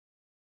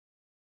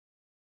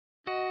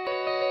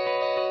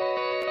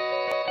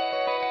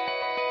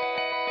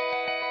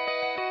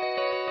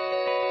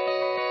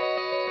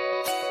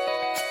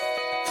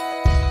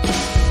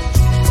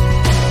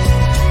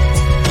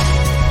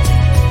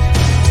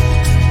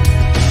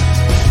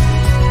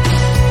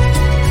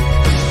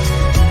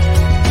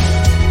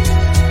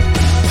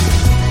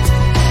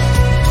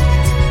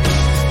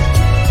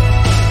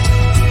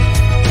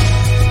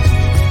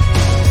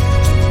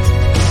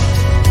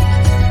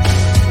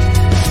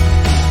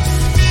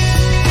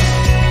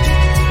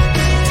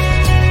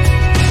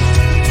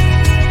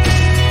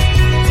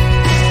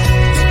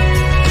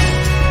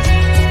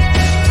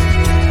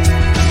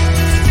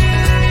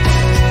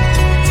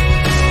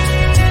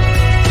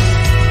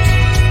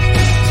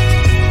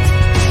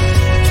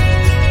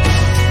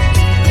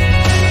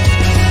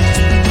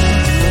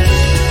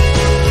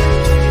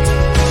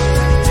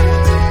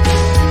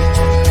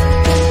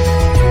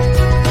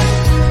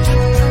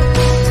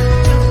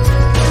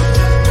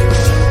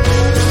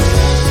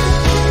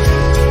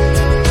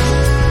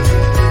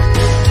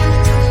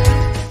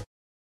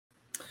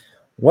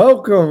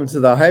Welcome to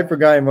the Hyper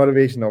Guy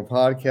Motivational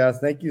Podcast.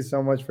 Thank you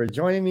so much for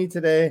joining me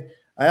today.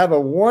 I have a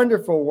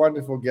wonderful,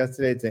 wonderful guest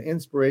today. It's an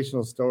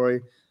inspirational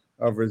story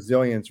of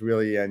resilience,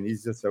 really, and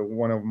he's just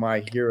one of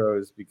my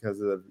heroes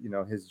because of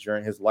his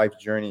journey, his life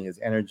journey, his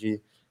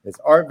energy. It's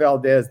Art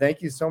Valdez.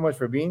 Thank you so much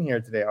for being here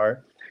today,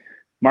 Art.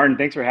 Martin,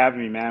 thanks for having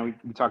me, man.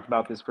 We talked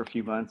about this for a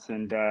few months,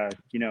 and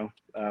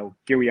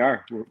here we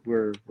are.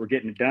 We're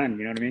getting it done.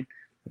 You know what I mean?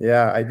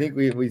 Yeah, I think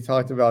we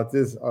talked about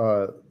this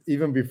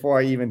even before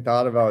I even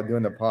thought about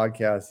doing the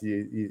podcast.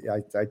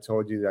 I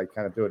told you that I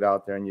kind of threw it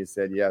out there, and you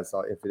said yes,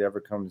 if it ever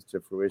comes to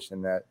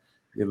fruition, that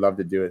you'd love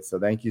to do it. So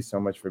thank you so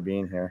much for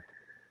being here.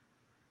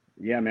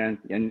 Yeah, man.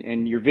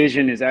 And your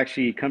vision has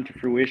actually come to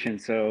fruition.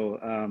 So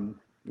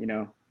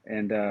you're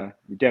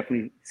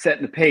definitely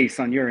setting the pace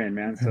on your end,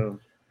 man. So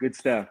good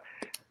stuff.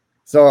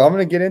 So I'm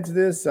gonna get into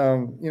this.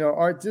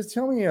 Art, just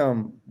tell me,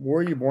 where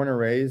were you born and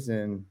raised,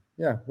 and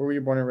where were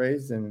you born and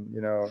raised, and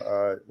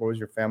what was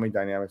your family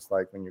dynamics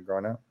like when you're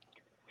growing up?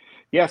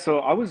 Yeah, so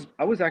I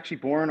was actually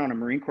born on a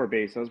Marine Corps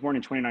base. I was born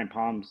in 29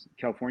 Palms,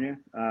 California.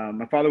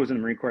 My father was in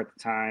the Marine Corps at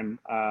the time.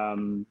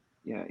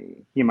 Yeah,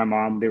 he and my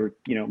mom, they were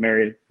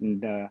married,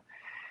 and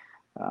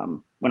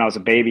when I was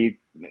a baby,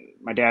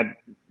 my dad,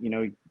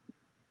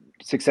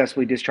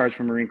 successfully discharged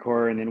from Marine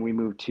Corps, and then we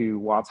moved to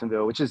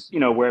Watsonville, which is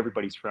where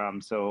everybody's from.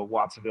 So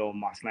Watsonville,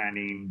 Moss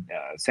Landing,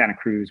 Santa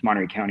Cruz,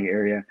 Monterey County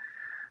area,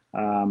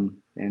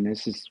 and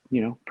this is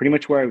pretty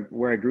much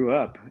where I grew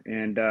up.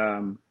 And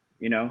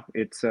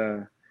it's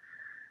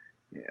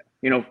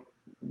you know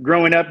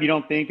growing up, you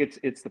don't think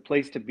it's the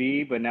place to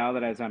be, but now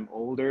that as I'm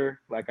older,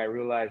 like I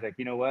realize, like,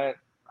 you know what,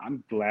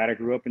 I'm glad I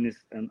grew up in this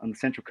on the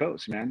Central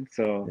Coast, man.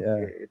 So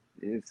Yeah.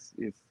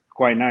 it's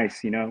quite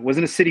nice.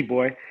 Wasn't a city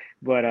boy,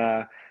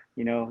 but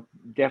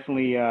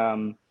definitely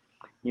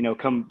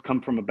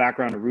come from a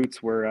background of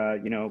roots where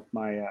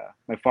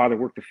my father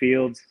worked the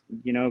fields.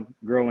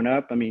 Growing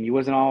up, I mean, he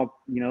wasn't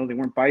all, they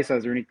weren't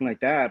paisas or anything like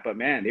that, but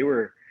man,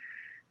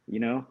 you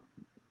know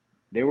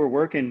they were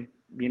working,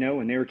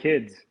 when they were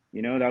kids.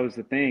 That was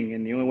the thing,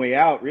 and the only way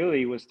out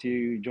really was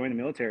to join the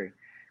military.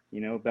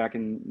 Back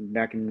in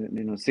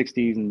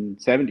 '60s and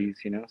 '70s.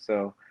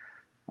 So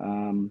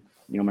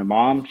my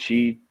mom,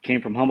 she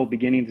came from humble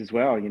beginnings as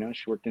well.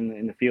 She worked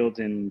in the fields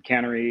in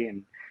cannery,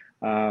 and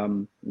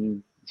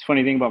it's a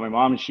funny thing about my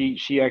mom.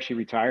 She actually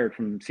retired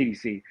from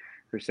CDC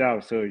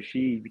herself, so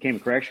she became a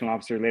correctional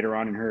officer later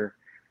on in her,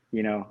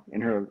 in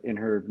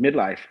her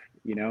midlife,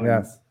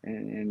 Yes.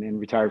 and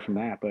retired from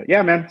that. But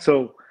yeah, man.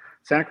 So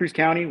Santa Cruz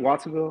County,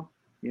 Watsonville,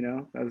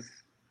 that was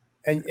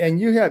And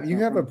you have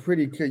a from.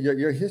 pretty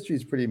your history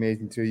is pretty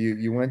amazing too.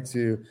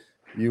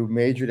 You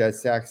majored at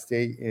Sac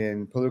State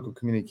in political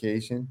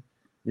communication.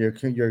 You're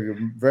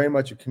very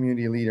much a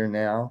community leader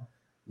now.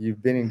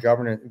 You've been in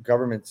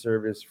government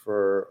service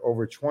for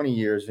over 20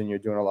 years, and you're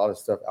doing a lot of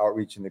stuff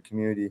outreach in the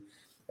community.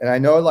 And I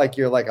know, like,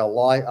 you're like a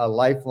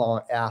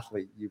lifelong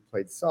athlete. You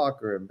played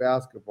soccer and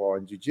basketball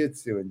and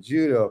jujitsu and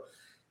judo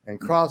and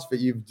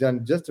CrossFit. You've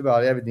done just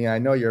about everything. I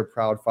know you're a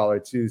proud father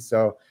too.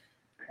 So,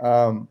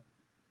 um,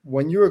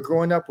 when you were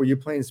growing up, were you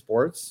playing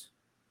sports?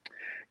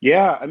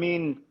 Yeah, I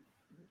mean,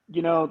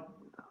 you know,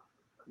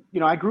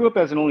 I grew up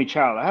as an only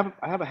child. I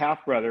have a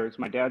half brother. It's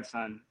my dad's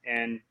son,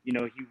 and he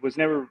was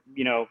never,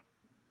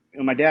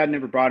 my dad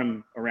never brought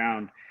him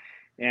around,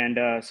 and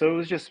so it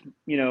was just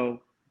my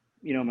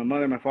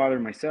mother, my father,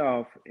 and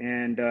myself,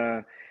 and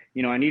I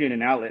needed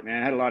an outlet,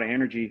 man. I had a lot of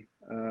energy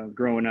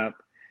growing up,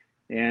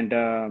 and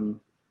I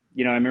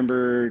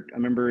remember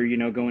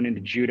going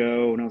into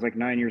judo when I was like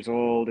 9 years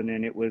old, and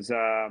then it was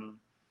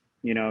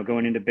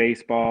going into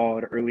baseball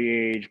at an early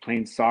age,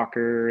 playing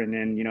soccer, and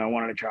then I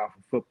wanted to try out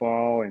for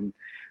football, and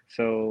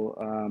so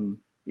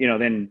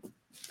then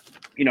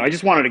I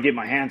just wanted to get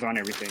my hands on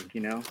everything,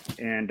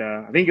 and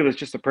I think it was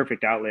just a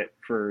perfect outlet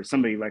for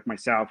somebody like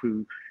myself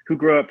who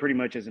grew up pretty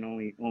much as an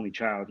only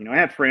child. I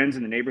had friends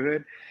in the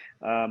neighborhood,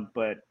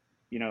 but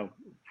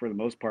for the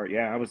most part,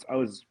 yeah, I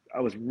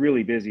was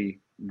really busy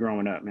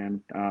growing up,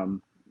 man.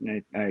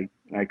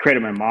 I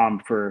credit my mom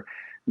for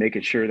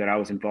making sure that I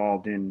was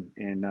involved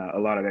in a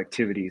lot of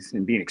activities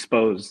and being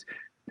exposed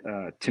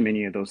to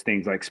many of those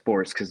things like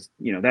sports, because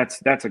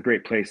that's a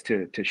great place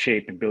to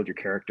shape and build your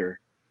character.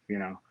 You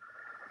know.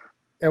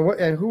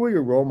 And who were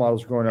your role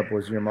models growing up?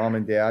 Was your mom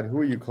and dad? Who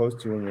were you close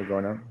to when you were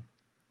growing up?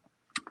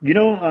 You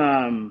know,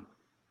 um,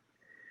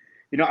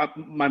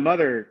 my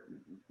mother,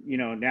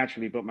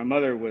 naturally, but my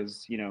mother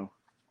was, my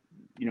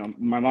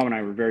mom and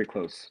I were very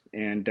close,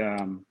 and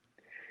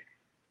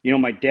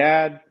my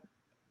dad,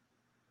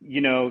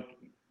 you know,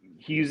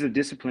 he was a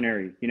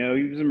disciplinary. He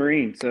was a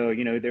Marine, so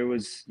there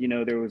was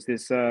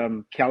this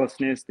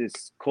callousness,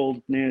 this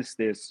coldness,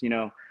 this,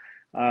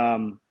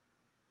 um,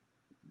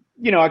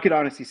 I could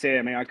honestly say,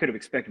 I mean, I could have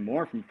expected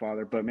more from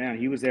father, but man,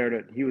 he was there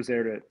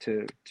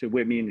to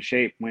whip me into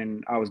shape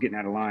when I was getting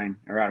out of line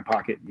or out of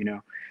pocket,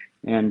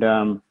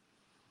 and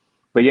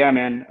but yeah,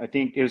 man, I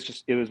think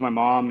it was my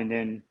mom, and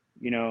then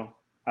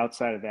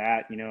outside of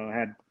that,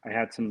 I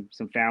had some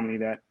family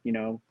that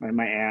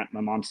my aunt,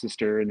 my mom's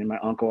sister, and then my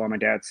uncle on my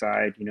dad's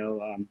side,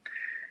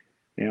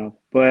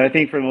 But I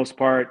think for the most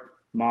part,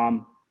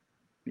 mom,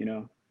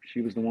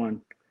 she was the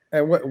one.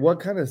 And what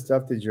kind of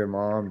stuff did your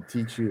mom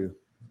teach you?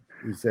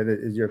 You said it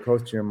is you're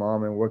close to your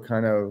mom, and what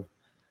kind of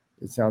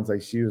it sounds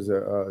like she was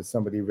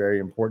somebody very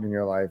important in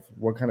your life.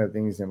 What kind of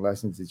things and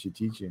lessons did she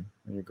teach you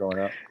when you're growing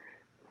up?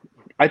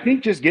 I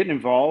think just getting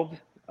involved,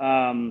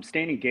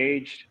 staying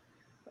engaged.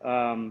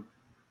 Um,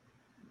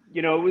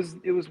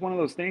 it was one of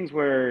those things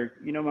where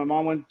my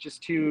mom went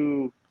just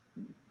to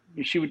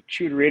she would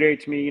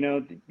reiterate to me,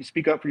 you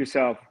speak up for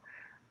yourself.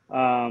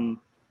 Um,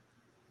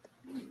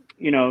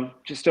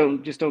 just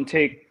don't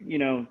take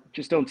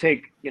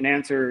an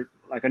answer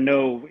like a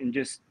no, and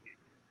just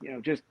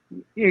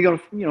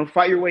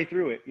fight your way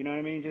through it. You know what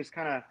I mean? Just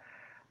kind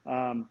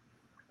of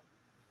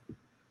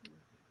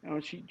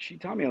she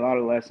taught me a lot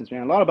of lessons,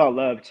 man. A lot about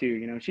love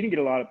too. She didn't get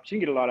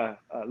a lot of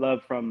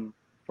love from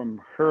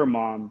her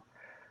mom.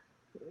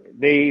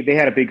 They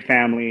had a big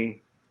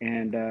family,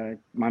 and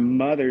my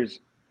mother's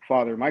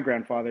father, my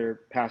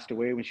grandfather, passed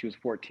away when she was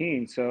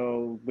 14.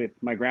 So with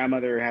my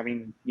grandmother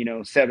having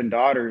seven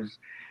daughters,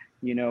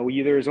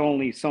 there's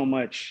only so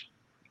much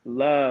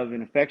love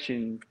and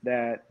affection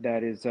that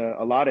is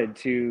allotted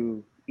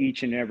to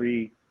each and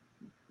every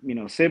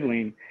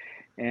sibling.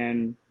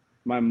 And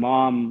my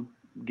mom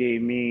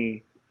gave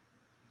me,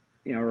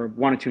 or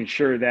wanted to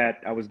ensure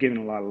that I was given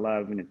a lot of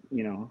love and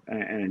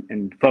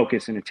and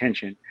focus and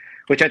attention,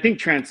 which I think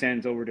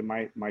transcends over to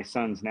my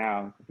sons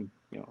now.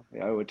 I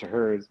owe it to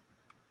her is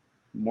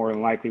more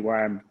than likely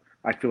why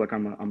I feel like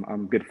I'm a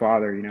good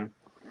father.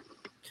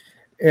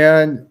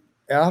 And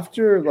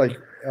after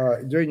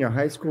during your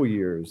high school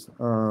years,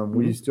 Mm-hmm.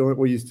 were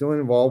you still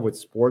involved with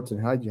sports, and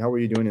how were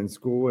you doing in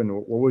school, and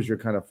what was your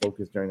kind of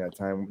focus during that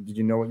time? Did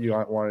you know what you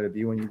wanted to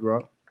be when you grew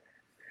up?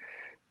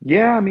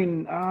 Yeah, I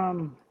mean,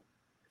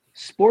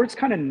 sports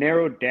kind of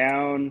narrowed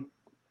down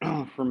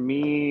for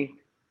me.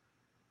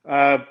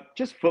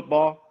 Just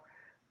football.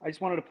 I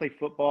just wanted to play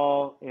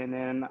football, and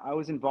then I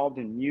was involved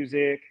in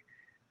music.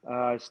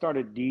 I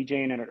started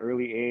DJing at an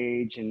early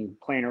age and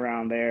playing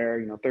around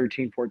there,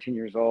 13, 14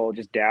 years old,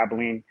 just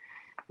dabbling.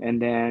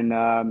 And then,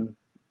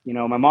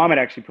 my mom had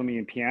actually put me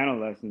in piano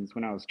lessons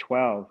when I was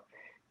 12.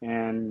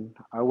 And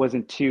I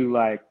wasn't too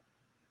like,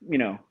 you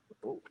know,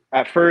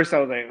 at first I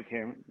was like,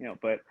 okay,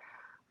 but,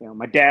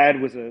 my dad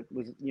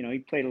he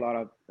played a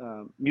lot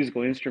of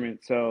musical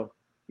instruments. So,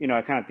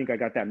 I kind of think I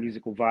got that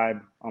musical vibe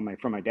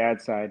from my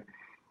dad's side.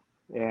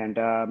 And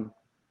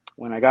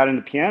when I got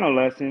into piano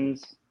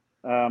lessons,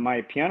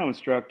 my piano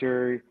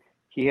instructor,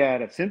 he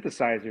had a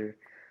synthesizer.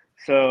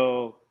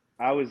 So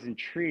I was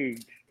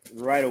intrigued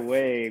right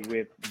away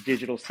with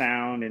digital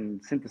sound and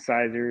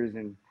synthesizers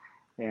and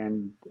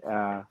then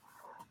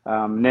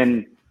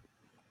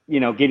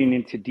getting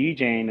into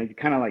DJing and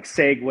kind of like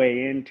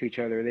segue into each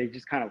other. They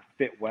just kind of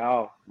fit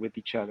well with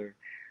each other.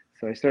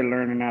 So I started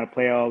learning how to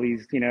play all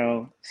these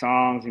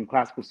songs and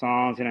classical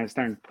songs, and I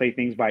started to play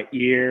things by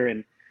ear.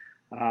 And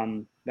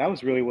that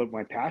was really what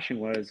my passion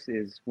was.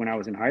 Is when I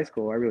was in high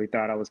school, I really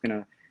thought I was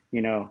gonna,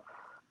 you know,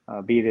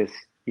 be this,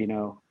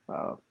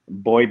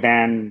 boy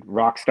band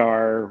rock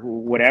star,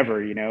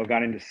 whatever.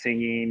 Got into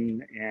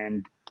singing,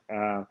 and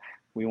uh,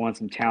 we won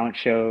some talent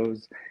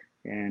shows,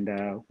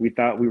 and we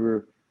thought we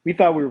were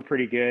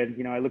pretty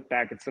good. I look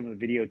back at some of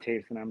the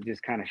videotapes, and I'm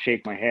just kind of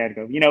shake my head,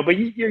 go, but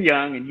you're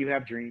young and you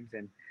have dreams,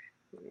 and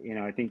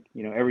I think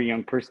every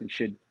young person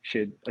should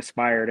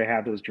aspire to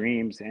have those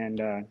dreams,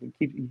 and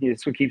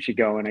it's what keeps you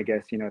going, I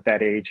guess. At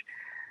that age.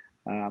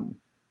 Um,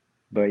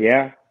 but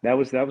yeah, that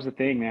was the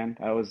thing, man.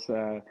 I was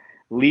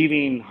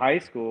leaving high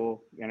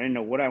school, and I didn't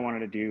know what I wanted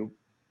to do,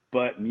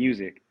 but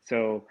music.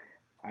 So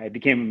I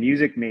became a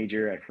music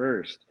major at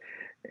first,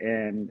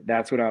 and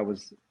that's what I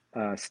was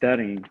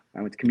studying.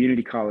 I went to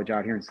community college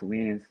out here in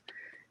Salinas,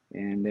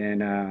 and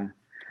then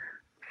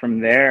from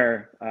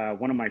there,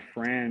 one of my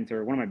friends,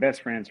 or one of my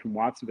best friends from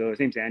Watsonville, his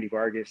name's Andy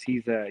Vargas.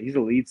 He's a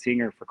lead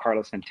singer for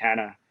Carlos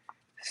Santana,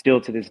 still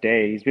to this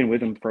day. He's been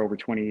with him for over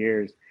 20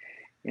 years.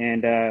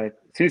 And as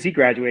soon as he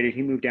graduated,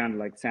 he moved down to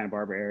like Santa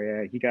Barbara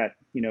area. He got,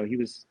 he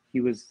was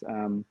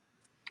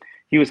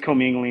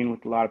commingling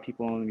with a lot of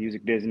people in the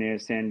music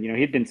business, and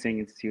he'd been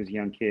singing since he was a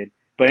young kid.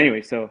 But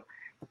anyway, so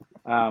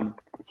um,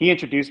 he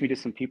introduced me to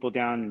some people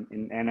down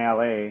in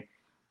LA.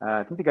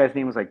 I think the guy's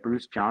name was like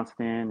Bruce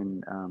Johnston,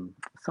 and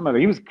some other.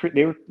 He was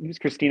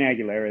Christina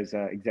Aguilera's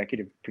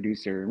executive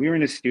producer. And we were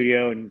in the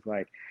studio, and he's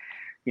like,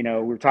 we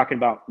were talking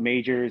about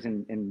majors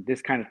and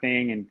this kind of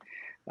thing.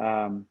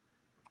 And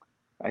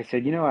I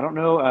said, I don't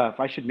know if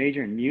I should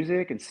major in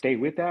music and stay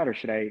with that, or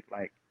should I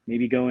like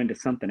maybe go into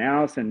something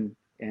else. And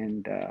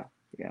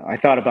I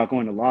thought about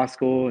going to law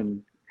school,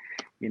 and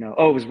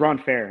oh, it was Ron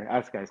Fair.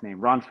 That's the guy's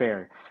name, Ron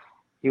Fair.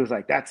 He was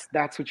like, that's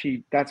what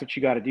you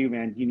got to do,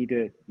 man. You need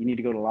to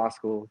go to law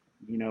school.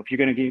 If you're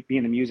gonna be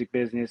in the music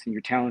business and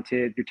you're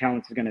talented, your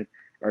talents are gonna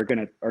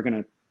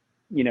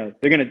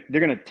they're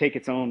gonna take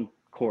its own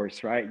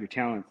course, right? Your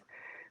talents.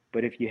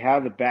 But if you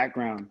have the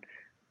background,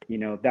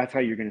 that's how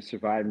you're going to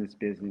survive in this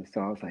business. So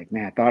I was like,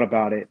 man, I thought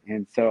about it.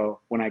 And so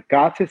when I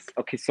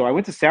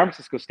went to San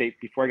Francisco State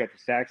before I got to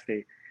Sac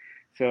State.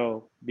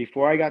 So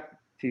before I got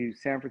to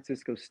San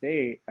Francisco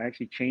State, I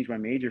actually changed my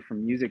major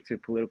from music to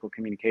political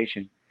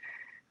communication,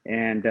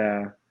 and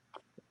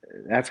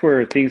that's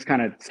where things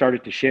kind of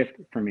started to shift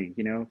for me.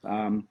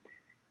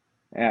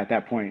 At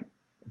that point.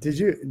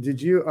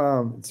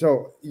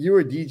 So you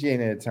were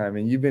DJing at a time,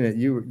 and Yeah.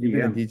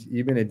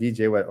 you've been a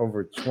DJ what,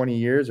 over 20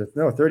 years, or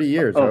no, 30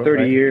 years, Oh,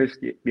 30 right? years.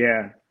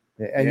 Yeah.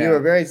 And you're a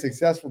Yeah. very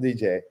successful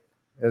DJ.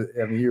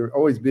 I mean, you're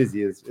always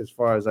busy as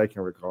far as I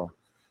can recall.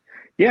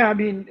 Yeah. I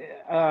mean,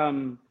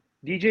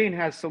 DJing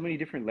has so many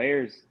different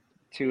layers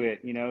to it.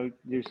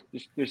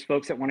 There's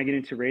folks that want to get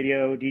into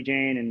radio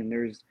DJing, and then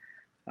there's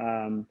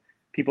um,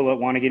 people that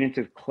want to get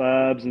into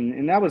clubs,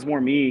 and that was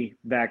more me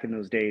back in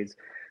those days.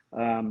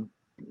 Um,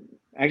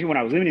 Actually, when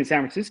I was living in San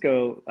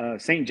Francisco,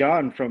 St.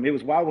 John it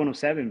was Wild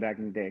 107 back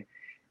in the day,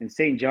 and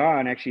St.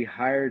 John actually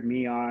hired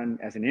me on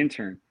as an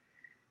intern.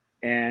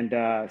 And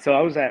so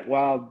I was at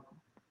Wild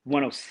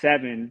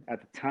 107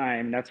 at the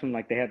time. And that's when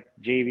like they had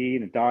JV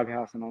and the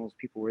Doghouse and all those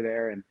people were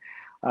there. And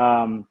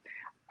um,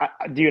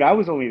 dude, I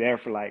was only there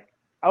for like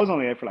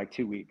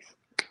 2 weeks.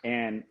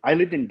 And I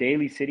lived in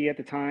Daly City at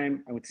the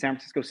time. I went to San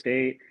Francisco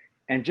State.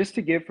 And just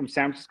to get from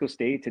San Francisco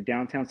State to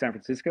downtown San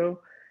Francisco,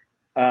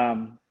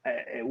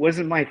 it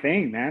wasn't my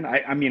thing, man.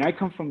 I mean, I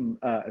come from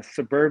a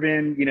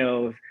suburban,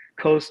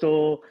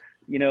 coastal,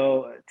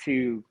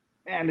 to,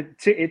 and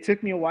it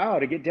took me a while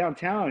to get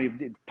downtown.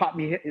 It popped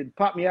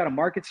me out of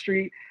Market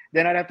Street.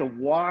 Then I'd have to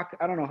walk,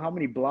 I don't know how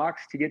many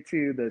blocks to get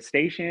to the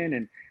station.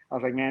 And I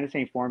was like, man, this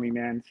ain't for me,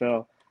 man.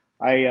 So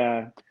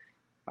I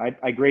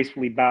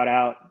gracefully bowed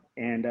out,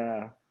 and,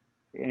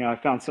 I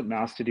found something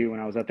else to do when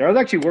I was out there. I was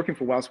actually working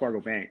for Wells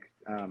Fargo Bank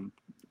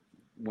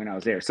when I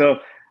was there. So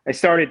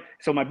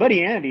so my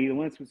buddy Andy, the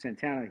one that's with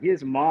Santana,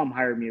 his mom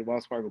hired me at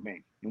Wells Fargo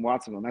Bank in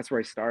Watsonville. And that's where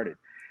I started.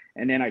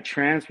 And then I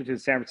transferred to the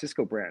San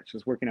Francisco branch. I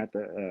was working at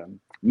the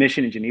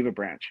Mission and Geneva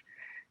branch.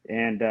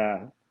 And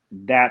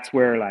that's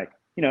where, I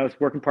was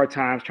working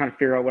part-time. I was trying to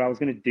figure out what I was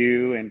going to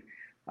do. And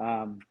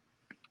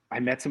I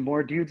met some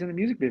more dudes in the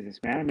music business,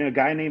 man. I met a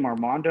guy named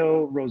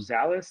Armando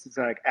Rosales. It's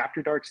like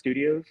After Dark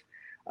Studios.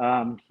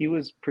 He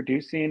was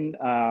producing,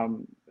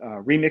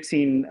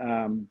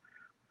 remixing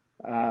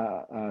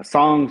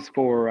songs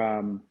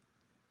for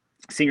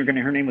singer.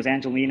 Her name was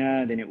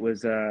Angelina. Then it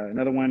was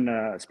another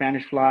one,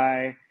 Spanish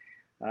Fly,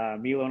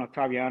 Milo and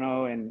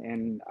Octaviano.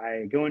 And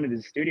I go into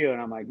the studio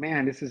and I'm like,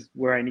 man, this is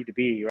where I need to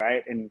be,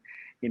 right? And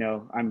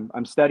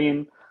I'm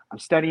studying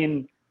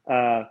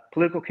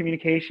political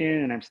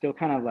communication, and I'm still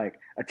kind of like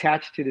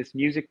attached to this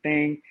music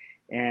thing,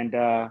 and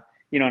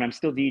and I'm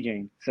still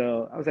DJing.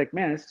 So I was like,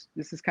 man,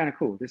 this is kind of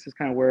cool. This is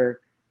kind of where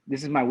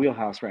this is my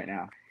wheelhouse right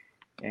now,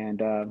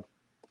 and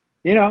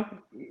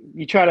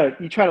you try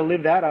to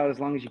live that out as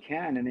long as you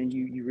can, and then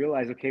you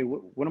realize, okay,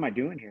 what am I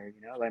doing here?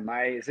 Like,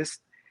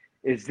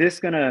 is this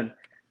gonna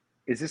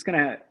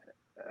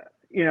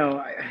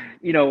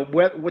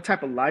what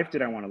type of life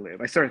did I want to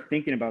live? I started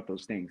thinking about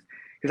those things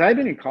because I've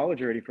been in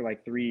college already for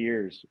like 3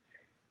 years.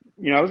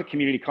 I was a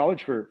community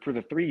college for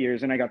the 3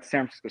 years, and I got to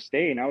San Francisco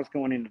State, and I was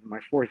going into my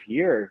fourth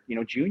year,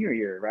 junior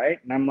year, right?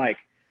 And I'm like,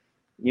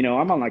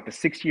 I'm on like the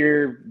 6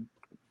 year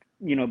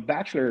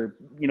bachelor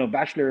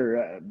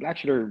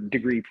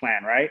degree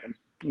plan, right?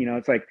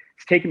 It's like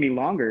it's taking me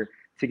longer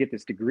to get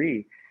this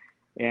degree.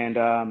 And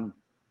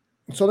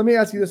so let me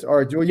ask you this,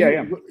 Art.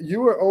 yeah.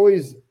 You were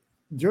always,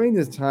 during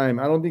this time,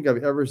 I don't think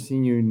I've ever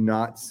seen you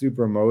not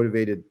super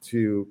motivated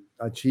to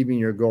achieving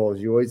your goals.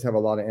 You always have a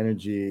lot of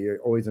energy. You're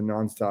always a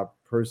nonstop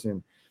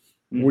person.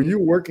 Mm-hmm. Were you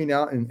working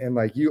out and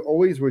like you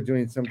always were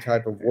doing some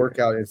type of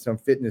workout and some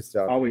fitness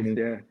stuff? Always,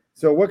 yeah.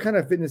 So what kind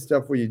of fitness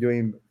stuff were you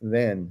doing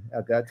then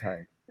at that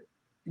time?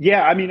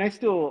 Yeah, I mean, I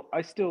still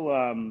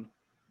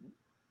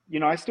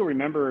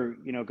remember,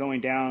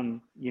 going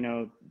down,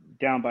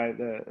 down by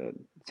the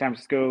San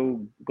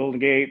Francisco Golden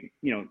Gate,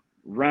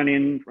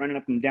 running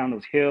up and down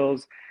those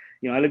hills.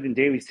 I lived in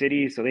Daly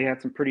City, so they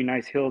had some pretty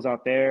nice hills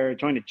out there.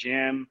 Joined a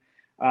gym.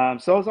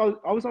 So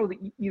I was always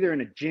either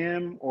in a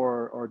gym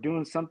or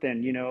doing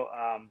something,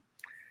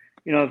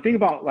 the thing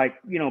about, like,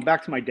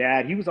 back to my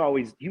dad, he was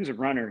a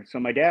runner. So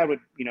my dad would,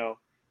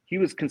 he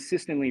was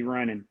consistently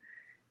running.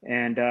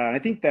 And I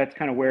think that's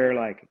kind of where,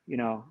 like,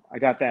 I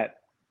got that,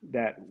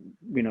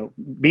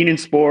 being in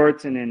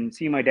sports and then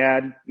see my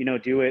dad,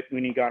 do it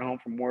when he got home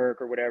from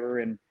work or whatever.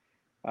 And,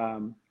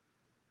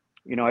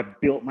 I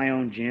built my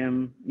own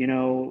gym,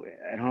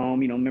 at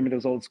home, remember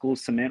those old school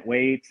cement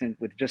weights and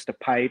with just a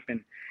pipe.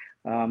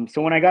 And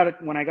so when I got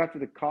to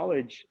the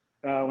college,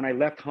 when I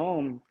left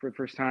home for the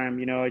first time,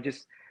 I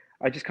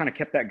just kind of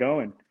kept that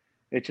going.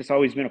 It's just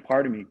always been a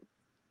part of me.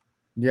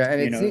 Yeah.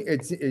 And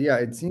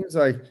it seems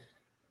like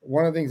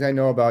one of the things I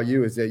know about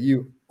you is that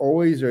you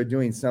always are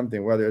doing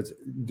something, whether it's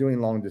doing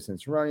long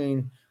distance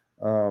running,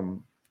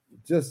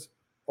 just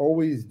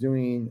always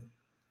doing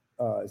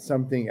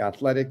something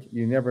athletic.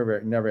 You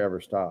never ever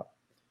stop,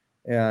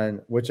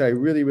 and which I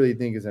really, really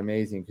think is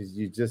amazing because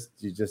you're just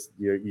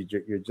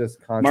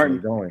constantly Martin.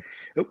 going.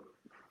 Oh.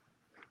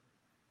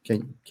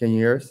 Can you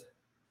hear us?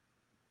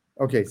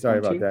 Okay, sorry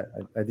about that.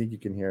 I think you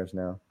can hear us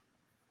now.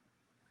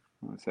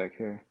 One sec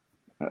here.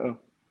 Uh-oh.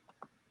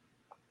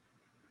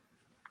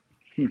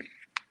 Hmm.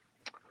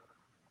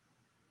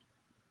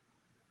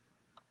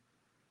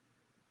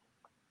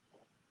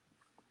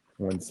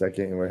 1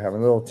 second, we're having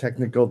a little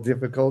technical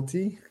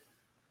difficulty.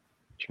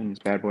 Turn this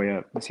bad boy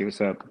up. Let's see what's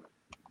up.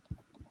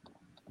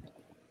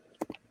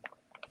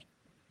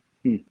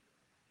 Hmm.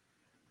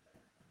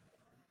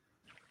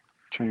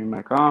 Turn your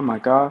mic on,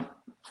 mic off.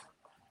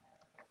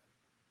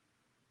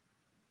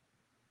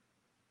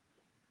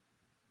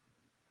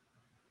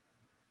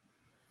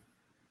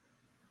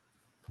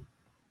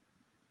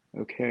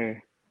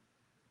 Okay.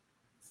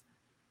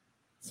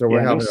 So we're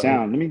Yeah, no having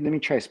sound. Let me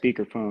try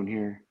speakerphone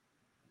here.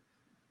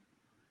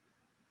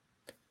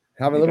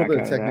 a Let me little back bit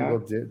of out of technical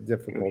that. Go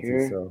difficulty,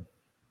 here. so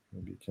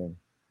maybe you can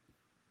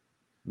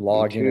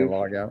log in and Bluetooth.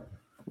 log out.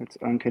 Let's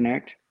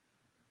unconnect.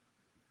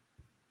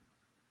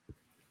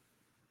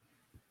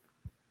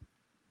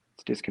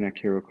 Let's disconnect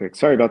here real quick.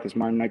 Sorry about this,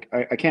 Martin.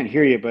 I can't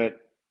hear you,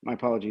 but my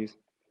apologies.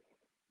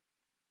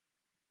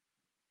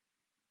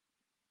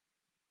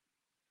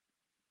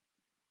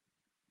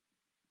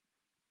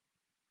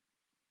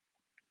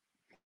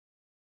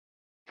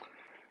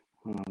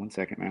 Hold on 1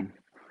 second, man.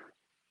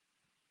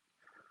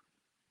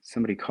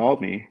 Somebody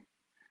called me.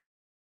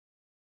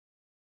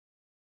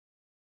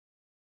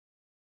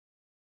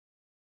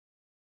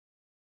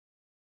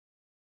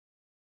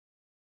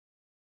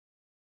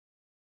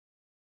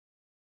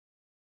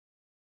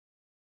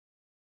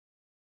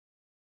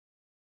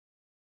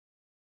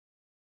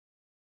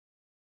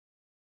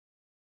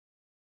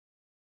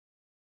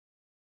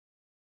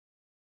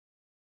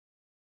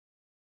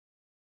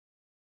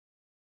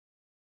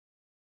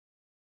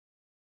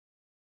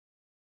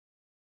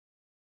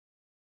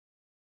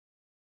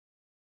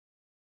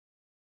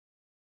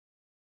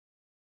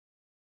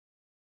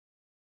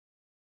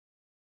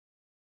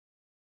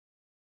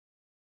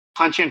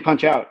 Punch in,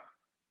 punch out.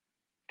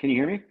 Can you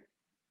hear me?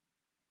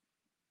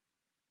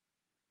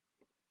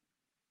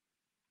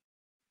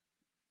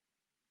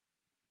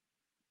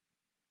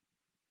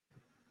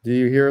 Do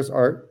you hear us,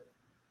 Art?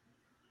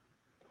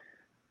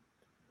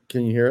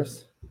 Can you hear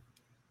us?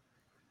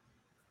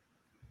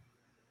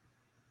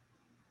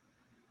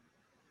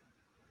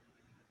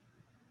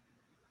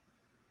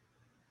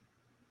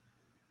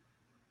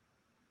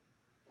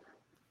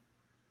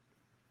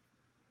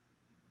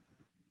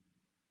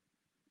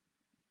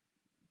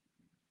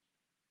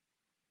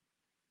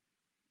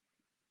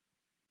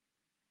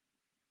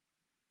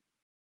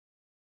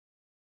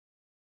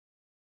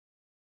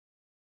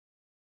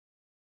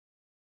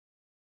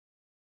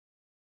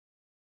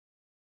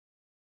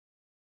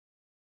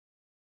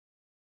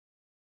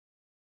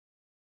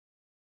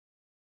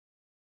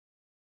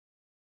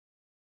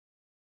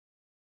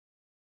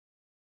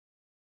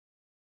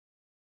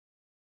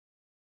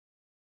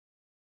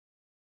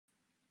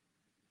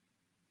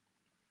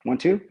 One,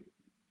 two.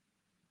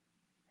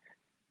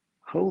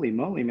 Holy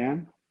moly,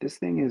 man. This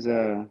thing is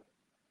let's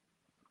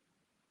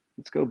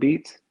go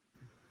beats.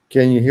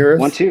 Can you hear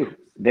One, us? two.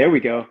 There we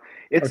go.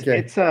 Okay.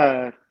 It's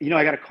I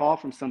got a call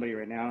from somebody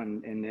right now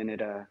and it broke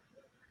me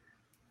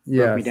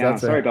Yes, down.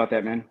 Sorry about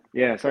that, man.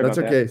 Yeah, sorry that's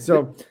about that. okay.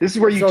 So This is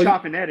where you so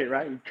chop and edit,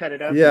 right? You cut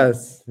it up and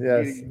yes,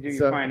 yes. do your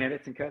So fine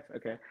edits and cuts.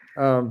 Okay.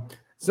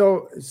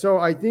 so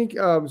I think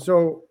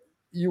so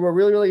you were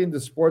really into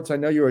sports. I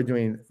know you were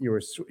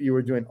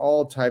doing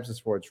all types of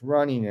sports,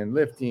 running and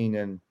lifting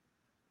and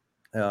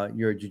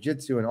your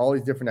jujitsu and all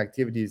these different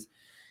activities.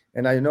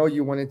 And I know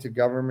you went into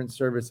government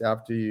service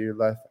after you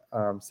left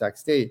Sac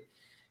State,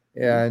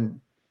 Mhm.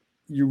 and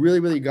you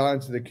really got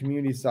into the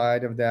community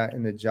side of that.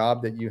 And the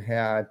job that you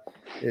had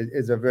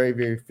is a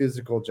very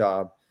physical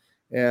job.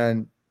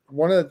 And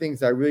one of the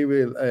things I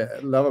really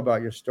love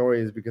about your story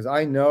is because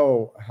I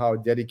know how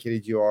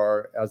dedicated you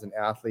are as an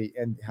athlete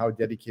and how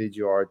dedicated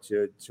you are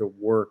to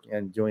work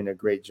and doing a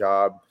great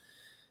job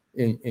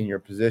in your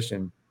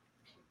position.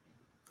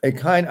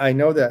 I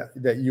know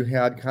that you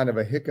had kind of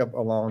a hiccup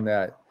along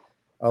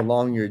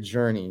your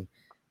journey.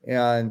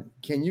 And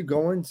can you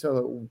go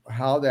into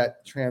how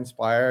that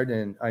transpired?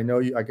 And I know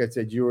you, like I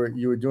said, you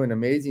were doing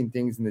amazing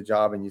things in the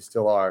job, and you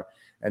still are.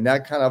 And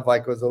that kind of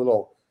like was a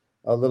little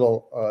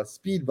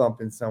speed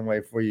bump in some way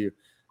for you.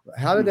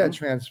 How did that Mhm.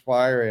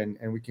 transpire?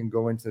 And we can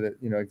go into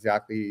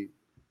exactly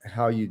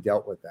how you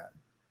dealt with that.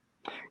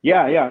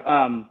 Yeah,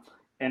 yeah.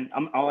 And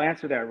I'll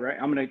answer that, right.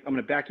 I'm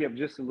gonna back you up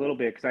just a little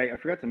bit because I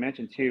forgot to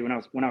mention too.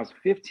 When I was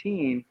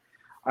 15,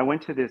 I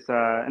went to this,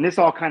 and this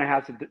all kind of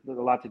has a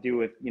lot to do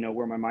with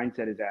where my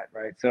mindset is at,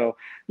 right? So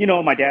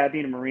my dad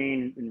being a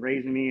Marine and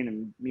raising me,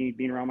 and me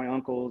being around my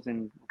uncles,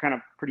 and kind of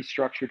pretty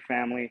structured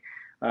family,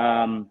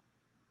 um,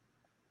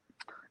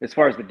 as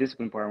far as the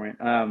discipline part went.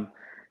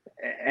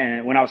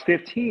 And when I was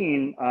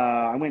 15,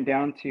 I went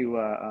down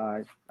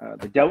to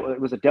the Devil. It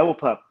was a Devil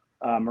Pup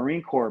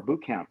Marine Corps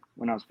boot camp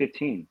when I was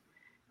 15,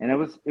 and it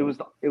was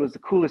the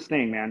coolest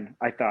thing, man.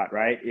 I thought,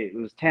 right? It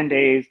was 10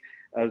 days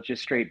of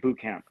just straight boot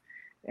camp,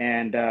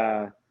 and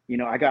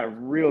I got a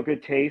real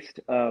good taste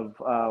of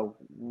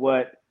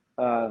what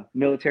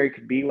military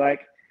could be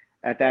like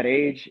at that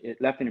age. It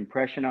left an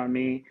impression on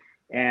me,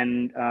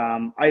 and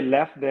I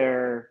left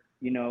there.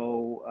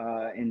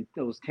 in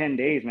those 10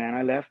 days, man,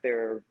 I left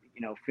there,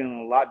 feeling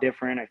a lot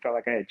different. I felt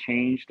like I had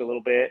changed a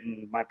little bit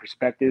and my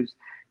perspectives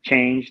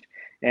changed.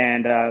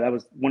 And that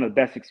was one of the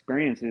best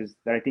experiences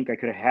that I think I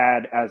could have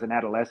had as an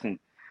adolescent.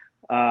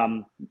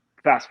 Um,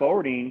 Fast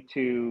forwarding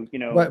to,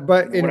 But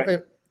what I,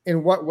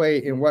 in what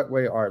way,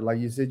 Art? Like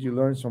you said, you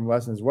learned some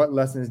lessons. What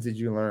lessons did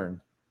you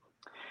learn?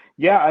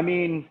 yeah, I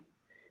mean,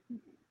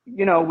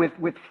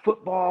 with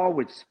football,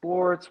 with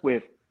sports,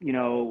 with,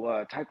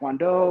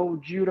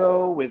 taekwondo,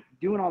 judo, with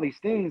doing all these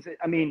things,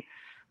 I mean,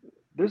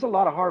 there's a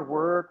lot of hard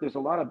work. There's a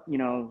lot of,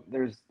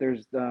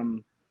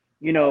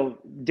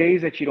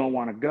 days that you don't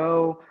want to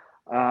go.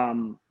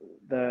 Um,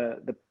 the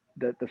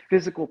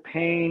physical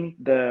pain,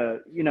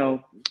 you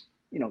know,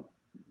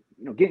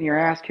 getting your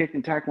ass kicked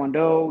in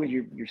taekwondo.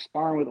 You're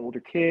sparring with older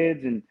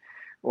kids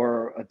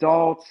or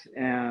adults.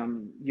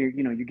 You're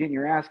getting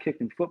your ass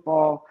kicked in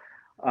football.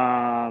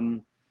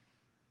 Um,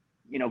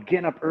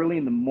 getting up early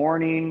in the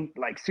morning,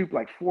 like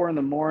 4 in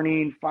the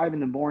morning, 5 in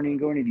the morning,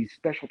 going to these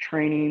special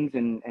trainings,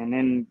 and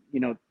then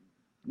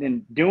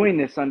then doing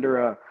this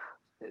under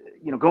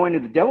going to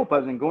the devil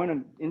pubs and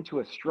going into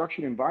a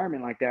structured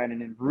environment like that,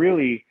 and then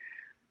really,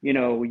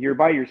 you're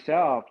by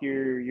yourself,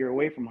 you're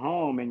away from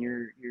home, and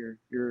you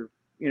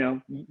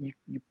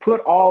put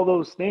all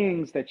those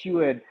things that you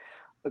had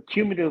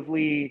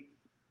accumulatively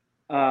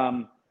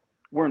um,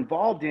 were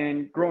involved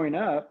in growing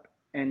up,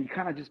 and you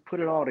kind of just put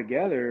it all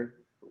together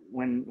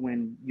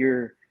when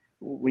you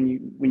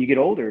get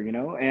older,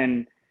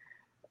 and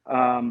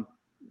um,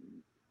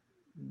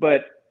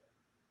 but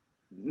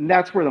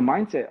that's where the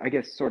mindset, I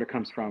guess, sort of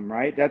comes from,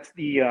 right? That's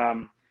the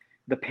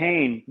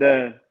pain,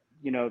 did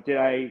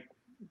I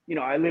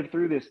lived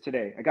through this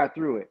today. I got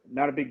through it.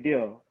 Not a big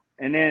deal.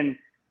 And then,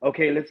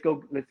 okay, let's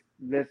go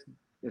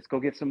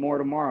get some more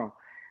tomorrow.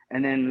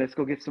 And then let's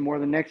go get some more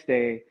the next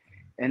day.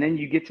 And then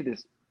you get to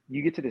this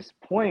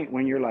point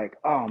when you're like,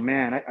 oh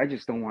man, I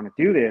just don't want to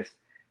do this.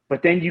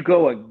 But then you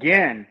go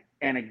again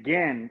and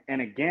again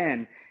and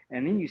again.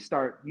 And then you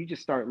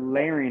just start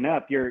layering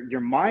up.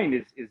 Your mind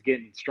is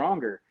getting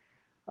stronger.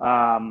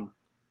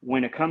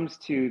 When it comes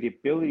to the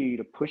ability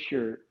to push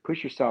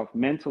yourself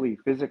mentally,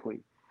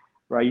 physically,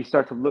 right? You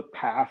start to look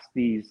past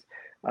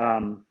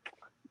um,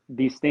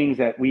 these things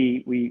that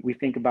we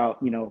think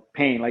about,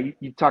 pain. Like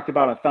you talked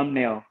about a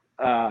thumbnail,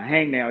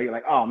 hangnail. You're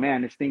like, oh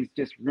man, this thing's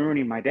just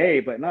ruining my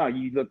day. But no,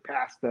 you look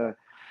past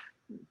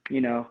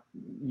you know,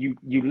 you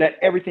let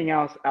everything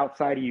else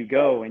outside of you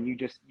go, and you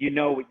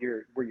know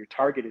where your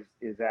target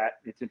is at.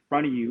 It's in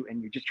front of you, and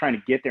you're just trying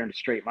to get there in a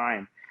straight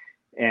line.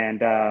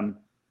 And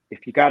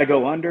if you got to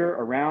go under,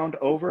 around,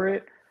 over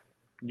it,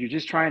 you're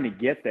just trying to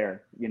get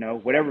there.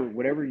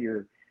 Whatever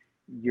your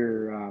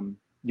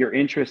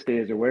interest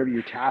is, or whatever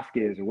your task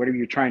is, or whatever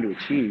you're trying to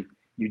achieve,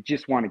 you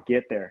just want to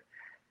get there.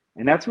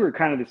 And that's where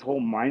kind of this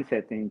whole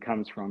mindset thing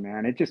comes from,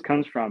 man. It just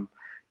comes from,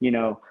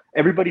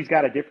 everybody's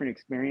got a different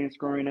experience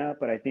growing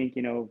up, but I think,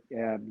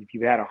 if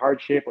you had a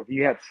hardship, or if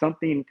you had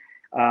something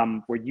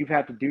where you've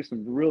had to do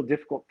some real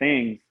difficult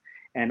things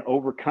and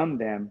overcome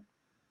them,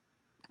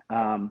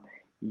 um,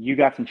 you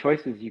got some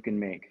choices you can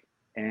make.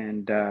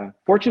 And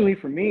fortunately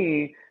for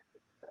me,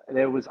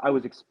 I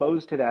was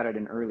exposed to that at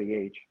an early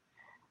age.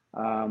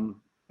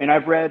 And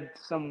I've read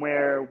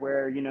somewhere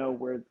where, I don't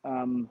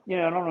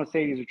want to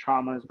say these are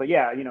traumas, but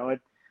yeah,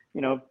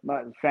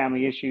 my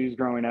family issues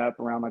growing up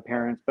around my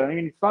parents. But I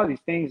mean, it's a lot of these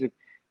things that,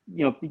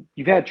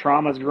 you've had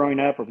traumas growing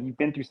up, or you've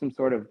been through some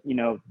sort of,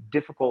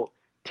 difficult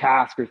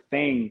task or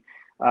thing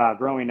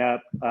growing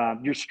up,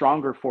 you're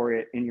stronger for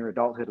it in your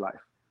adulthood life.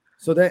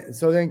 So then,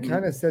 Mhm.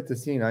 kind of set the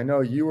scene. I know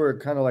you were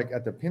kind of like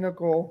at the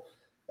pinnacle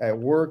at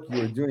work.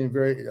 You were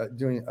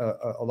doing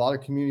a lot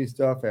of community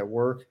stuff at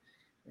work,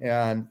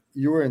 and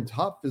you were in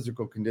top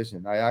physical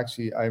condition. I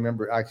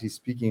remember actually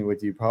speaking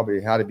with you.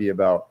 Probably had to be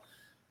about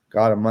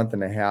a month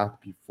and a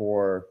half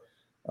before,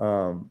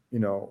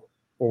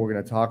 what we're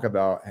going to talk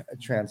about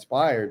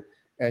transpired.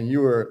 And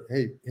you were,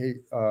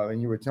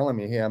 and you were telling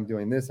me, hey, I'm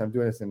doing this,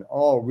 and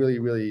all really,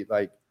 really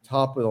like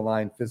top of the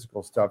line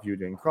physical stuff. You're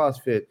doing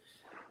CrossFit.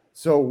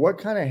 So what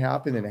kind of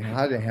happened, and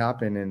how did it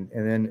happen? And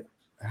then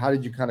how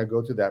did you kind of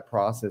go through that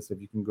process,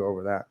 if you can go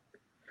over that?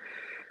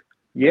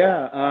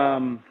 Yeah.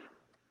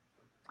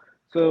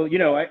 So,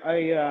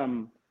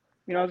 I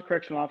was a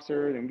correctional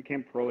officer, then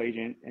became a parole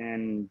agent,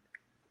 and,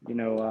 you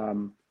know,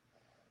 um,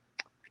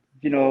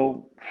 you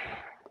know,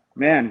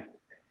 man,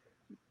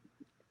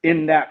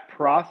 in that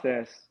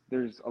process,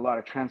 there's a lot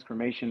of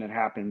transformation that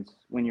happens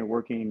when you're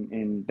working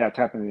in that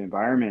type of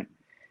environment.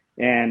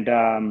 And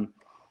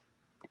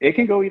it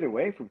can go either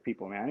way for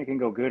people, man. It can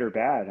go good or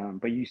bad.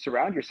 But you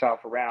surround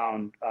yourself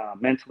around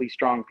mentally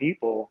strong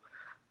people,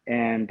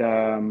 and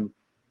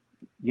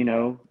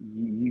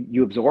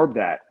you absorb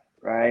that,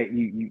 right?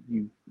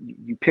 You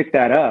pick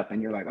that up,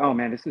 and you're like, oh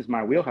man, this is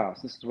my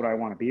wheelhouse. This is what I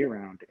want to be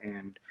around.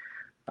 And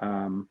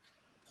um,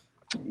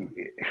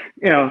 you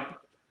know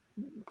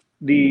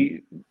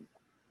the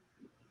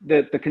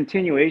the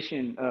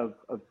continuation of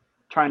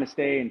trying to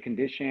stay in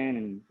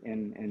condition,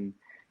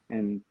 and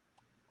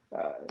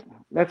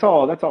that's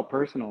all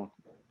personal.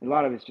 A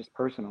lot of it's just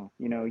personal.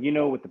 You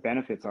know what the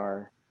benefits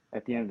are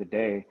at the end of the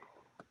day.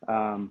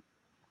 Um,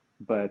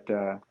 but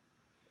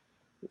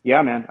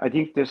yeah, man, I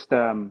think just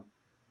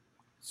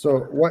So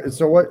what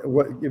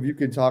if you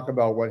could talk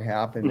about what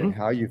happened and mhm.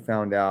 how you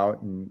found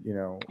out, and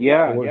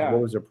Yeah, what yeah.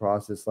 was the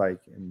process like,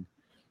 and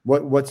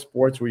what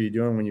sports were you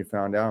doing when you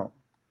found out?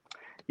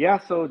 Yeah,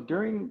 so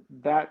during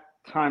that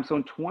time, so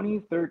in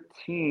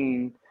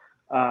 2013,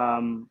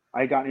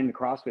 I got into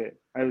CrossFit.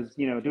 I was,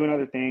 doing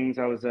other things.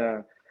 I was,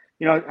 I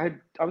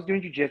was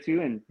doing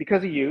jujitsu, and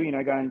because of you,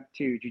 I got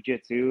into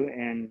jujitsu,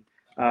 and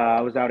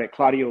I was out at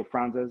Claudio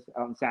Franza's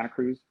out in Santa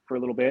Cruz for a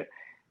little bit,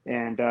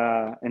 and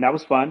that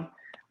was fun.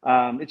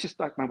 It's just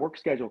like my work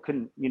schedule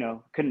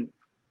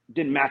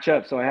didn't match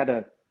up, so I had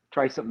to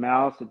try something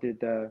else. I did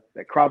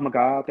that Krav Maga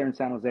out there in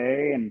San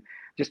Jose, and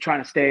just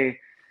trying to stay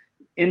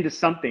into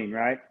something,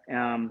 right?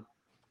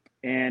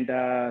 And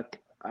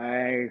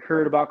I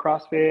heard about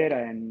CrossFit,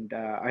 and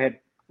I had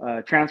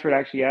transferred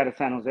actually out of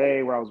San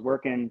Jose where I was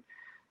working,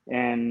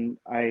 and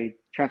I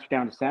transferred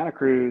down to Santa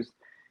Cruz,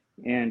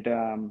 and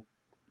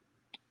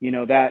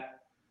that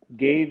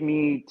gave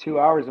me 2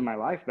 hours of my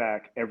life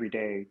back every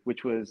day,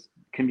 which was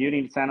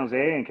commuting to San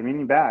Jose and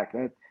commuting back.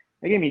 That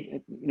gave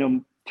me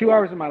 2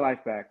 hours of my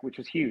life back, which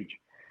was huge.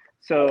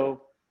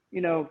 So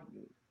you know,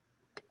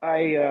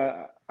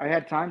 I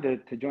had time to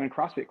join a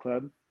CrossFit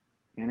club,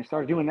 and I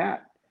started doing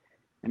that.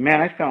 And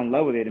man, I fell in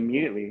love with it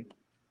immediately.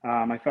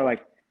 I felt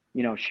like,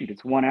 shoot,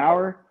 it's 1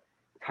 hour,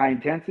 high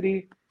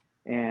intensity,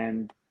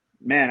 and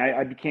man,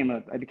 I became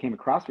a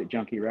CrossFit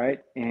junkie, right?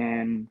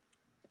 And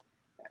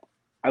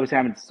I was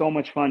having so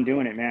much fun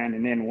doing it, man.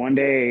 And then one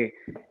day,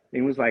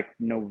 it was like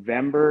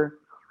November.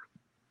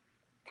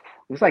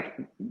 It was like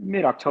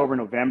mid October,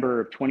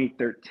 November of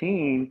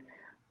 2013.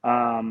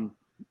 Um,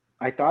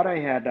 I thought I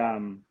had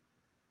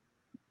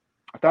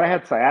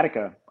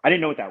sciatica. I didn't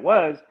know what that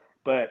was,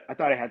 but I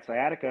thought I had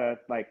sciatica.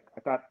 Like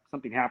I thought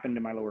something happened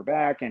to my lower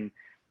back, and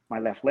my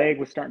left leg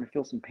was starting to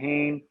feel some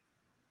pain,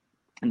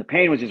 and the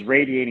pain was just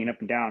radiating up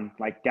and down,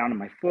 like down to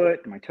my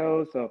foot, to my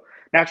toes. So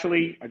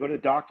naturally, I go to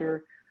the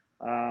doctor,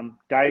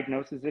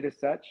 diagnoses it as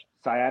such,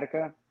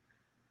 sciatica,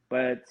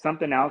 but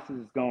something else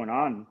is going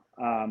on.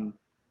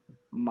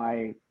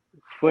 My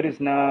foot is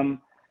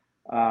numb.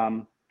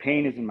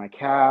 Pain is in my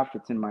calf.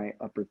 It's in my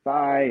upper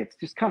thigh. It's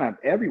just kind of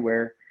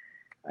everywhere,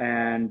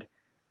 and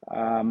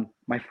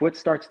my foot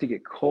starts to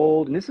get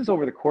cold. And this is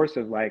over the course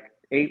of like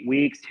 8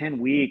 weeks, 10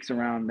 weeks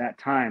around that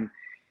time.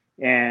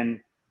 And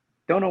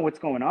don't know what's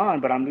going on,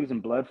 but I'm losing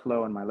blood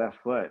flow in my left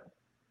foot.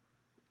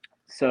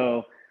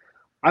 So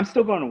I'm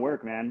still going to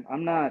work, man.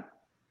 I'm not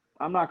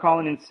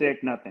calling in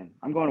sick, nothing.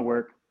 I'm going to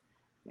work,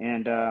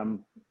 and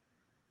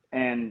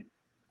and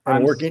And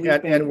I'm working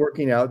and sleeping.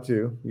 working out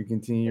too. You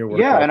continue your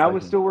Yeah, and workouts I like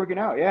was still working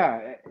out.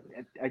 Yeah,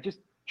 I just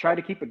tried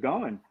to keep it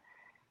going.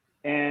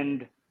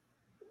 And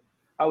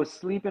I was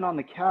sleeping on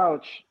the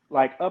couch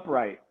like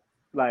upright,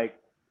 like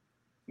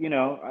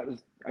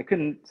I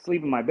couldn't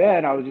sleep in my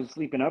bed. I was just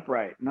sleeping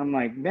upright. And I'm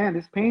like, man,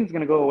 this pain's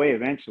gonna go away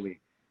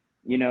eventually,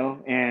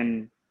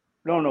 and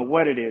I don't know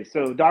what it is.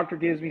 So the doctor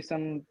gives me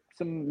some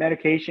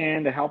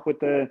medication to help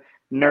with the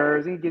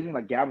nerves. He gives me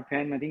like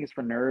gabapentin, I think it's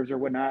for nerves or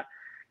whatnot.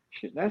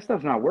 Shit, that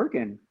stuff's not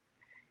working.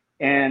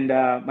 And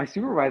my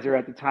supervisor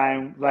at the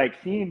time, like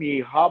seeing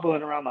me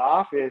hobbling around the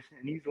office,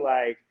 and he's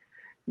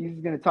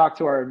gonna talk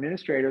to our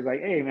administrators,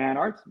 like, hey man,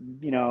 Art's,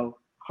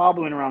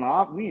 hobbling around the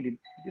office.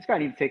 This guy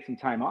needs to take some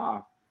time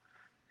off.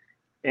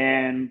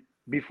 And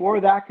before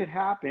that could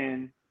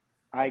happen,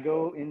 I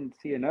go and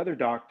see another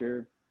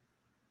doctor.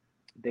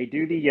 They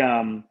do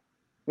the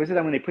what is it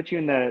that when they put you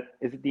in the,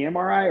 is it the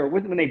MRI, or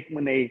when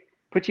they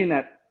put you in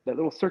that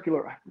little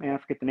circular, man, I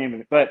forget the name of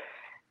it, but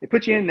they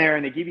put you in there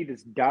and they give you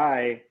this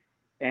dye,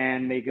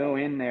 and they go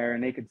in there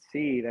and they could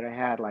see that I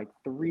had like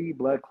 3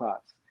 blood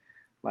clots,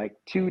 like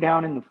 2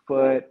 down in the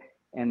foot,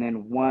 and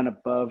then 1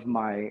 above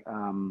my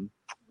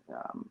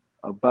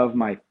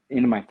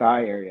into my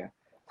thigh area.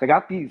 So I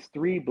got these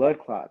 3 blood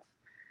clots,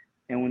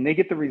 and when they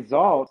get the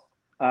results,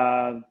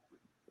 uh,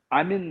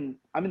 I'm in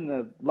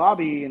the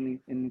lobby, and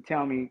they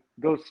tell me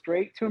go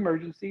straight to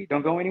emergency.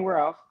 Don't go anywhere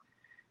else.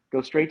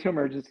 Go straight to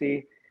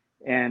emergency,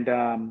 and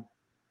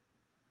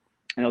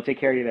they'll take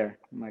care of you there.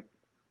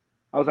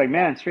 I was like,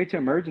 man, straight to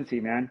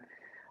emergency, man.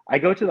 I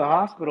go to the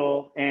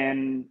hospital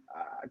and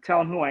tell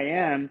them who I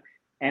am,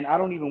 and I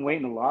don't even wait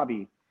in the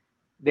lobby.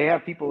 They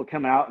have people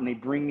come out and they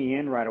bring me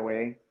in right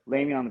away,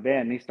 lay me on the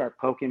bed, and they start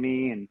poking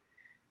me. And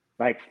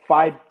like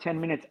 5, 10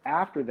 minutes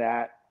after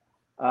that,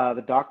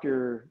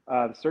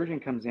 the surgeon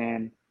comes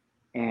in,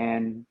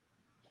 and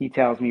he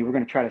tells me, we're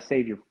going to try to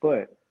save your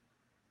foot.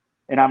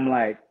 And I'm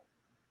like,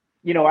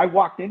 I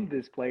walked into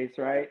this place,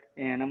 right?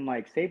 And I'm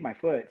like, save my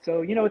foot.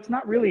 So, it's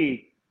not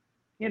really,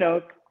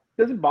 it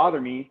doesn't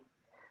bother me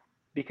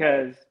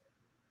because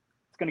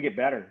it's going to get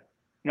better.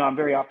 I'm a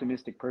very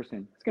optimistic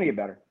person. It's going to get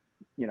better.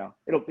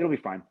 It'll be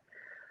fine.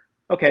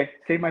 Okay,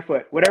 save my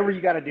foot. Whatever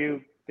you got to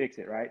do, fix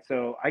it, right?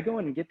 So I go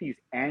in and get these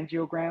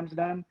angiograms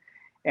done,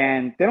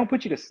 and they don't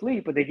put you to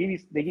sleep, but they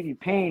give you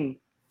pain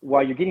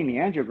while you're getting the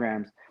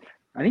angiograms.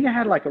 I think I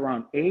had like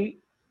around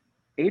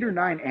 8 or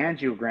 9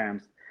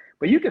 angiograms,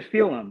 but you could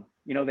feel them.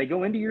 You know, they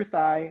go into your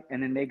thigh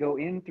and then they go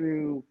in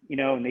through, you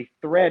know, and they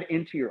thread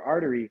into your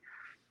artery.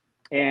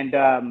 And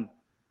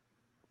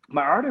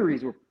my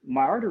arteries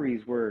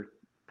were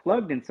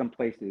plugged in some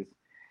places.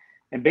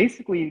 And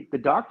basically, the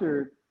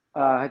doctor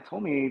had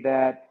told me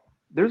that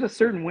there's a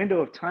certain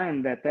window of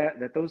time that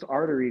those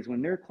arteries,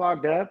 when they're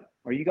clogged up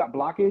or you got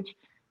blockage,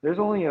 there's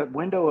only a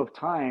window of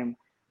time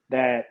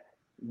that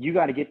you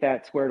got to get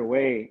that squared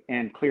away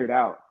and cleared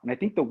out. And I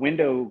think the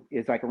window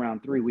is like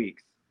around 3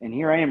 weeks. And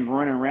here I am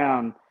running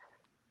around,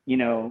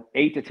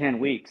 8 to 10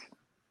 weeks,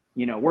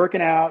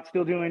 working out,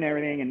 still doing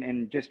everything,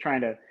 and just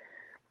trying to,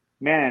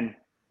 man.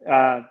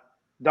 Uh,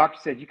 Doctor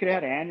said you could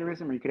have had an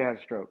aneurysm or you could have had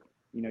a stroke.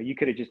 You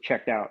could have just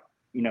checked out,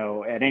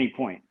 at any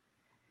point.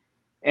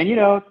 And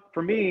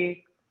for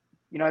me,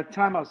 at the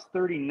time I was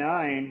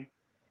 39,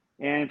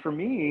 and for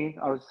me,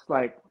 I was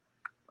like,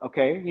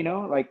 okay,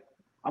 like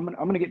I'm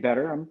gonna get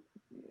better.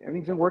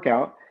 Everything's gonna work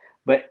out.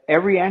 But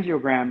every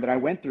angiogram that I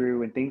went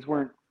through, and things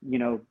weren't,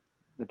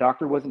 the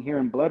doctor wasn't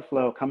hearing blood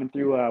flow coming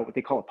through what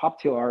they call a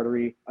popliteal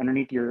artery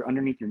underneath your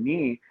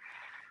knee.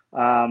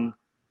 Um,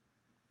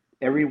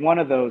 every one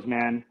of those,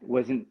 man,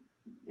 wasn't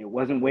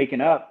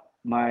waking up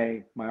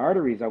my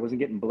arteries. I wasn't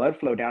getting blood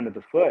flow down to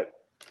the foot.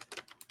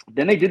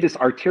 Then they did this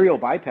arterial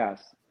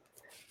bypass.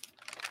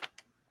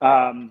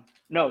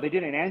 No, they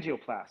did an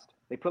angioplast.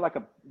 They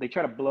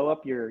try to blow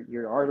up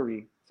your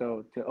artery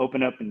so to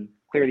open up and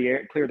clear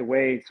the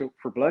way so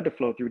for blood to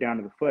flow through down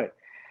to the foot.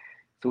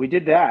 So we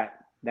did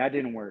that. That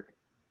didn't work.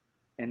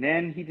 And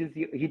then he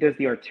does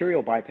the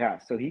arterial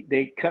bypass. So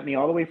they cut me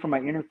all the way from my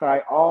inner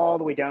thigh all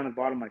the way down to the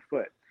bottom of my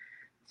foot.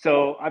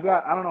 So I've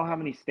got, I don't know how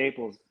many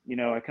staples.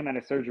 I come out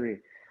of surgery.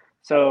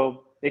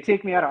 So they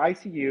take me out of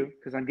ICU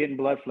because I'm getting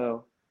blood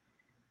flow.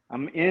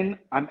 I'm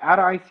out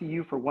of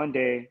ICU for one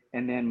day,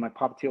 and then my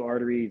popliteal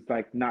artery is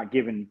like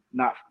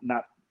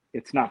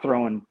it's not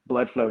throwing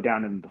blood flow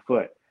down into the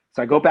foot.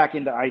 So I go back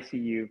into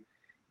ICU,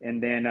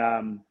 and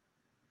then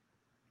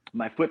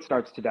my foot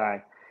starts to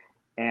die.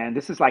 And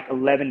this is like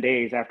 11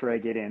 days after I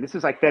get in. This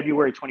is like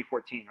February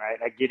 2014, right?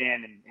 I get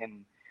in,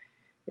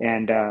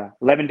 and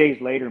 11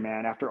 days later,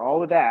 man, after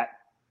all of that,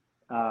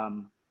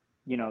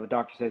 the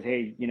doctor says,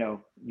 hey,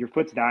 your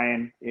foot's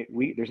dying.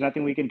 There's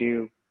nothing we can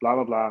do, blah,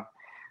 blah, blah.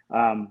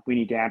 We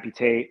need to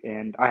amputate.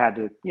 And I have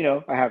to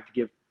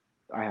give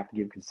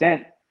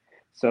consent.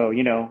 So,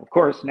 of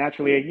course,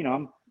 naturally,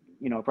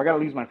 if I got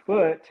to lose my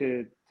foot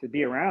to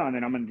be around,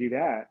 then I'm going to do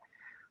that.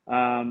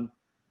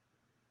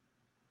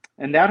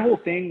 And that whole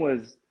thing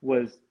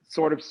was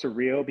sort of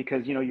surreal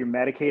because, you're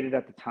medicated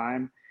at the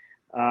time.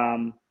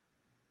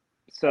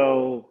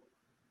 So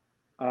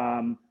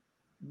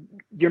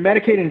you're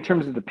medicated in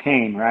terms of the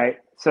pain, right?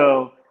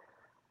 So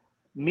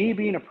me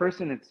being a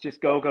person that's just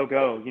go, go,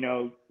 go,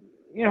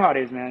 how it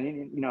is,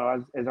 man.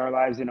 As our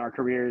lives in our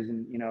careers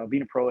and,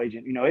 being a pro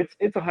agent,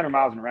 it's 100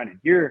 miles and running.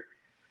 You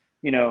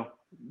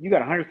got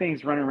 100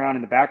 things running around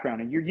in the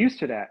background and you're used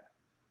to that.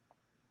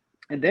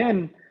 And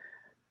then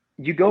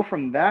you go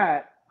from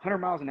that 100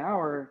 miles an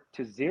hour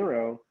to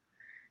zero,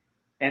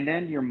 and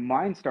then your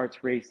mind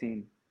starts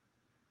racing.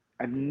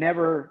 I've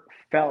never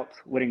felt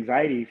what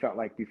anxiety felt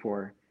like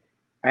before.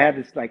 I had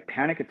this like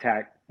panic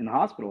attack in the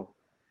hospital,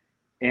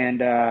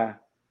 and I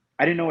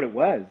didn't know what it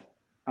was.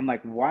 I'm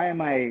like, why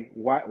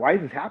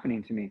is this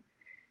happening to me?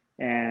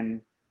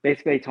 And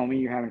basically they told me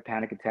you're having a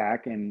panic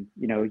attack, and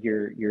you're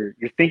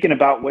thinking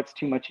about what's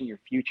too much in your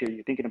future.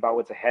 You're thinking about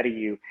what's ahead of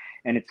you,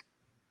 and it's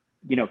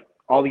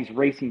all these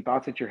racing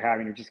thoughts that you're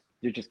having are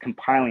just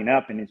compiling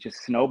up, and it's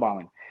just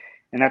snowballing.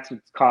 And that's what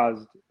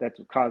caused the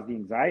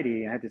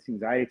anxiety. I had this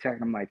anxiety attack,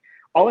 and I'm like,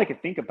 all I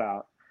could think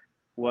about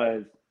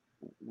was,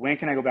 when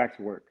can I go back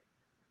to work?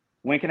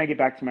 When can I get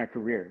back to my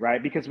career?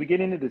 Right? Because we get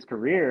into this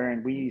career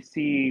and we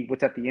see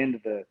what's at the end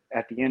of the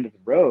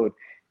road,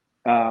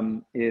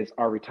 is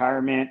our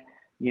retirement,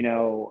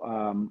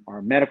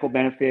 our medical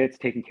benefits,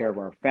 taking care of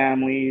our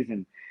families,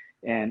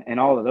 and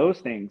all of those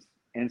things.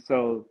 And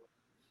so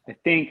I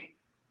think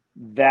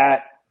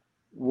that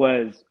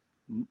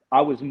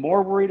I was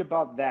more worried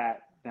about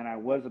that than I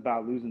was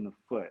about losing the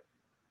foot.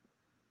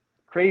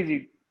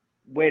 Crazy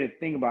way to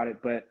think about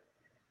it, but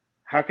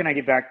how can I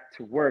get back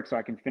to work so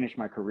I can finish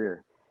my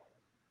career?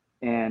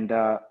 And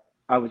I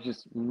was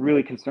just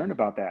really concerned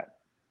about that.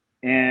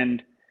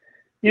 And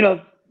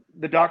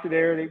the doctor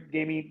there, they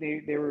gave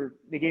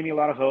me a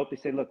lot of hope. They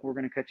said, look, we're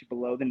going to cut you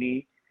below the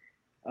knee.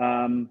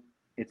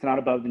 It's not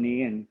above the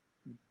knee, and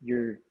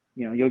you're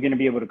going to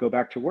be able to go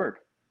back to work.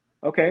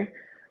 Okay.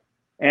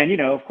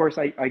 And, of course,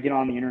 I get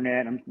on the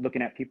internet. I'm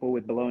looking at people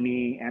with below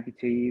knee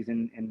amputees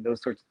and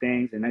those sorts of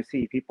things. And I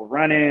see people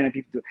running and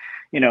people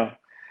do.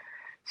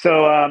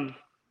 So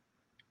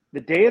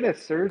the day of the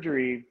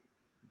surgery,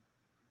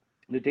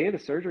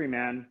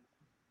 man,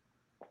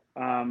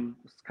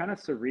 was kind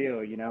of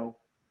surreal.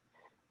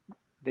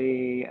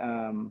 They,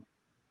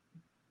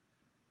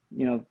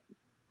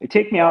 they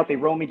take me out, they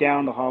roll me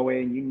down the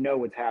hallway, and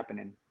what's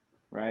happening,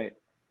 right?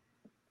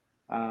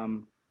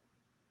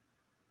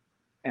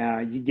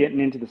 You getting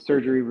into the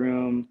surgery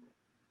room,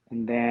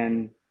 and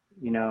then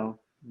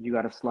you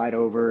got to slide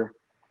over.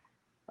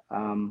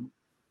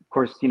 Of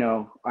course, you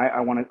know,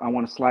 I want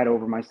to slide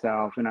over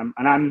myself, and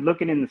I'm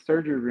looking in the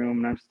surgery room,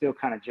 and I'm still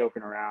kind of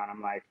joking around.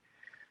 I'm like,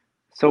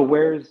 so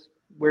where's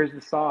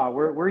the saw?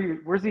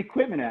 Where's the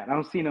equipment at? I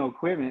don't see no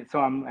equipment. So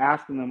I'm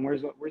asking them,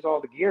 where's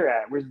all the gear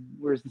at?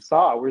 Where's the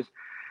saw?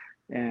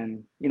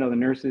 And you know, the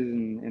nurses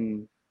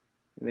and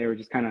they were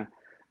just kind of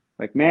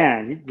like,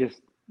 man, you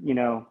just, you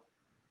know,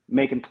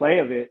 making play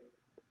of it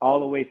all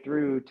the way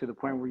through to the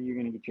point where you're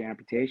going to get your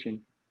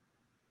amputation.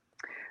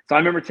 So I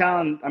remember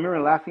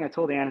the last thing I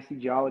told the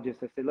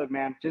anesthesiologist, I said, look,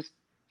 man, just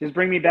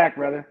bring me back,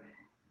 brother.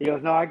 He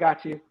goes, no, I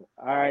got you.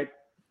 All right.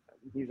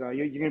 He's like,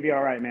 you're going to be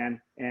all right,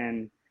 man.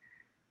 And,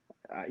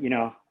 you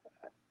know,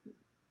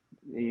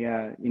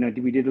 you know,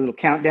 we did a little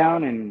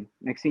countdown, and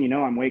next thing you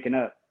know, I'm waking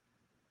up.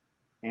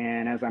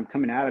 And as I'm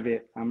coming out of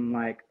it, I'm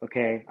like,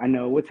 okay, I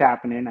know what's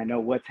happening. I know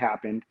what's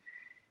happened.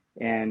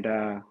 And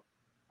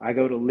I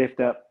go to lift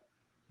up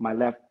my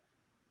left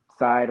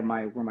side of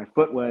where my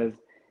foot was,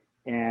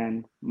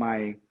 and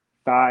my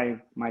thigh,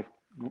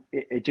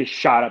 it just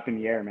shot up in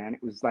the air, man.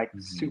 It was like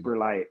super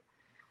light,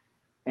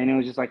 and it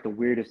was just like the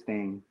weirdest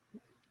thing.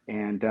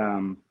 And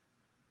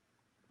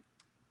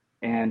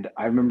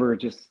I remember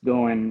just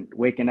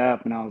waking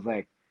up, and I was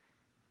like,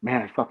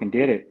 man, I fucking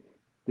did it.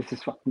 This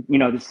is fucking, you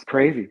know, this is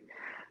crazy.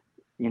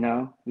 You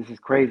know, this is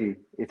crazy.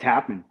 It's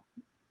happened.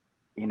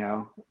 You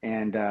know,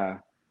 and I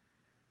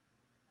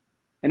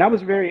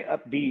was very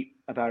upbeat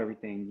about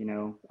everything. You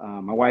know,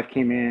 my wife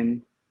came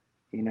in,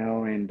 you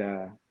know, and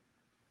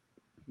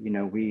you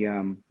know, we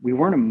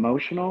weren't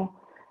emotional.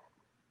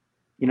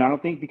 You know, I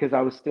don't think because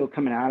I was still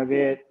coming out of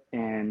it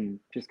and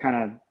just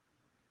kind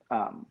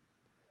of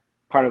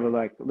part of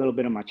like a little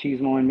bit of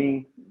machismo in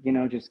me. You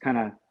know, just kind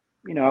of,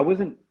 you know, I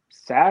wasn't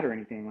sad or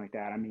anything like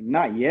that. I mean,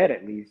 not yet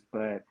at least,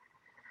 but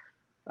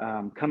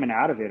coming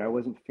out of it, I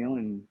wasn't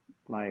feeling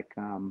like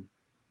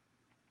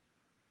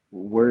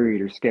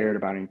worried or scared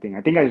about anything.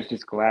 I think I was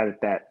just glad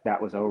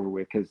that was over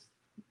with, because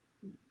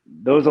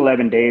those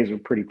 11 days were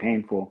pretty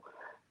painful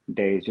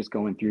days just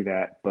going through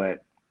that.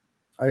 But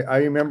I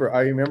remember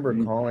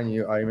calling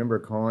you. I remember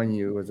calling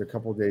you. It was a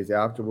couple days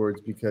afterwards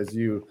because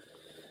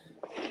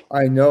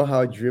I know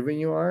how driven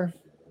you are,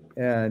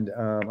 and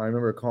I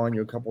remember calling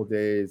you a couple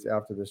days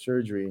after the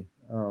surgery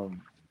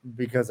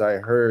because I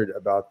heard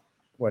about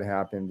what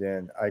happened,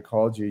 and I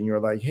called you, and you were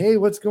like, "Hey,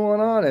 what's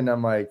going on?" And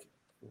I'm like,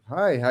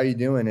 "Hi, how you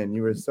doing?" And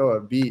you were so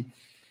upbeat,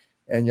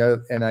 and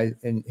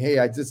hey,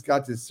 I just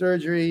got this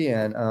surgery,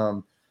 and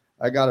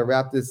I got to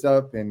wrap this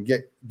up and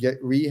get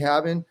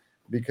rehabbing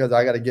because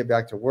I got to get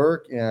back to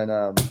work. And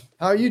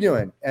how are you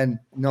doing? And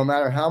no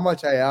matter how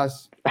much I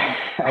asked,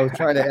 I was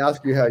trying to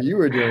ask you how you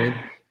were doing.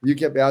 You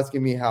kept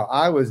asking me how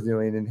I was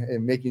doing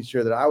and making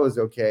sure that I was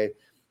okay.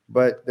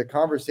 But the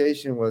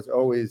conversation was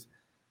always,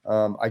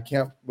 I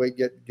can't wait.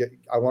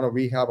 I want to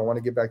rehab. I want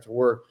to get back to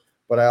work.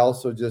 But I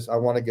also I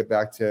want to get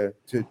back to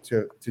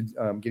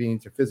getting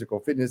into physical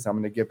fitness. I'm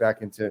going to get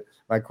back into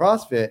my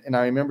CrossFit. And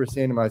I remember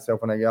saying to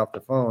myself when I got off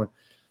the phone,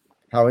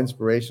 how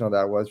inspirational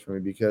that was for me,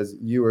 because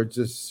you were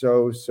just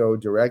so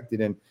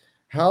directed. And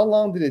how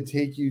long did it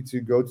take you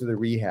to go to the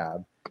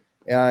rehab?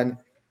 And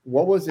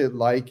what was it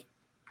like?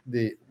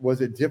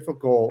 Was it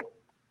difficult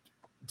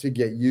to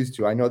get used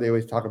to? I know they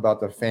always talk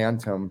about that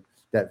phantom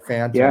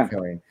yeah,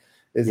 feeling.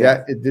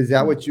 yeah, Is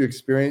that what you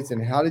experienced?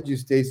 And how did you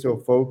stay so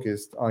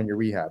focused on your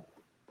rehab?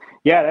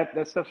 yeah.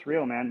 That stuff's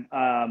real, man.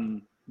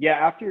 Yeah,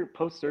 after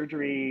post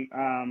surgery,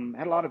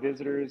 had a lot of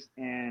visitors,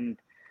 and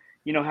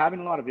you know, having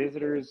a lot of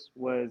visitors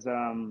was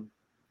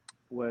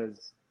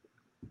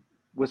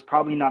was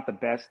probably not the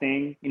best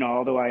thing. You know,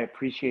 although I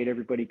appreciate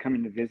everybody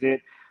coming to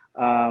visit,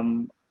 I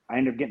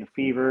ended up getting a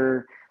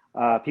fever.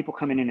 People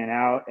coming in and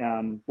out,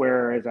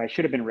 whereas I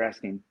should have been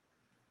resting.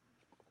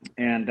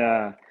 And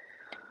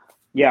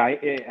yeah,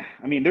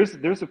 I mean,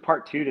 there's a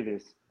part two to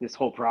this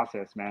whole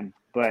process, man.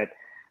 But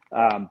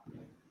um,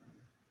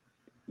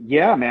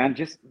 yeah, man,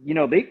 just you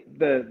know,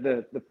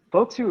 the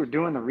folks who are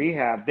doing the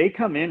rehab, they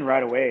come in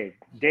right away.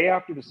 Day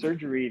after the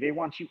surgery, they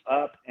want you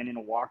up and in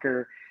a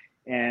walker,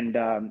 and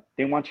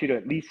they want you to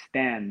at least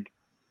stand.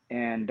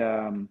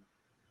 And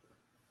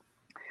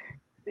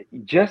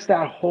just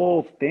that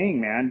whole thing,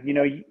 man. You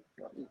know,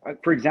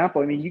 for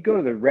example, I mean, you go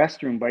to the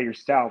restroom by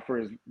yourself,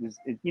 or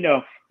you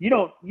know, you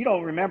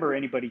don't remember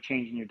anybody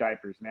changing your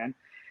diapers, man.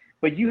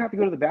 But you have to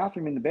go to the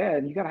bathroom in the bed,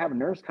 and you got to have a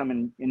nurse come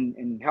in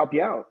and help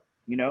you out.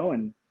 You know,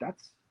 and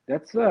that's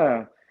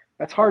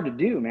hard to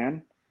do,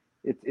 man.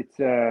 It's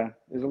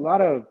there's a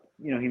lot of,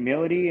 you know,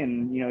 humility,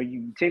 and you know,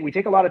 we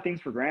take a lot of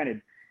things for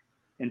granted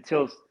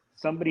until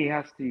somebody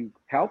has to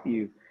help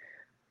you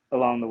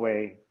along the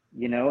way,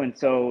 you know. And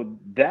so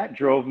that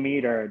drove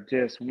me to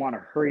just want to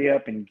hurry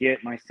up and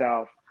get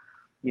myself,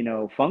 you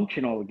know,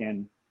 functional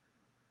again.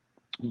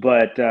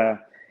 But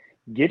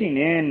getting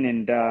in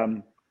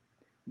and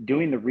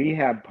doing the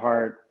rehab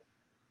part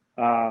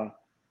uh,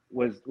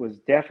 was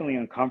definitely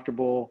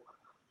uncomfortable.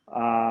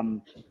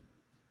 Um,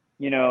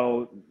 you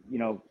know,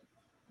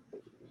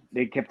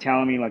 they kept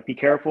telling me like, be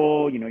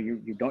careful,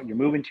 you're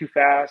moving too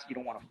fast, you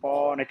don't want to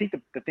fall. And I think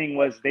the thing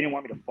was they didn't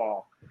want me to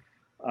fall.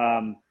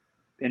 Um,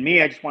 and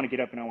me, I just want to get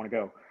up and I want to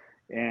go.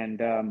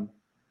 And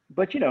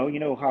but you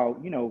know how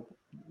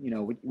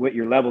what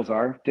your levels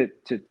are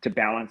to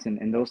balance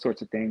and those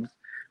sorts of things.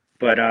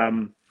 But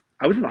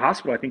I was in the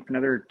hospital, I think, for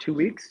another 2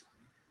 weeks,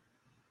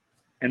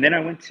 and then I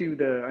went to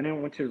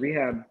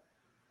rehab,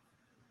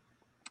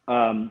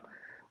 um,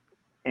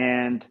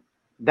 and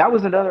that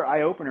was another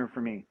eye opener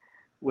for me,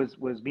 was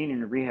being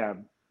in a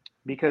rehab,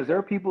 because there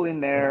are people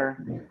in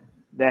there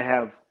that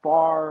have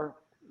far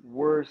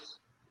worse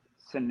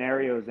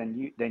scenarios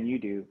than you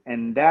do,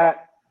 and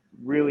that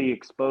really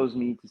exposed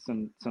me to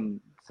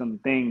some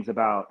things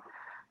about,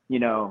 you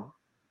know,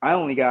 I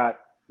only got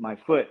my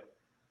foot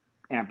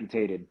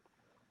amputated.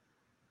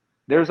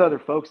 There's other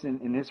folks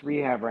in this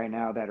rehab right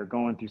now that are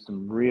going through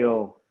some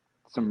real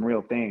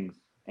things.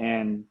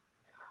 And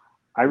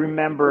I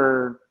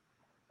remember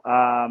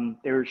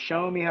they were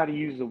showing me how to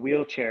use the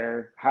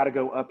wheelchair, how to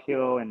go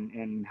uphill,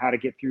 and how to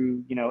get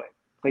through,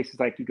 places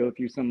like you go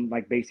through some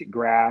like basic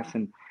grass,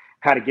 and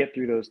how to get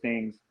through those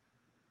things.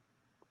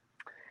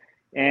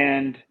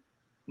 And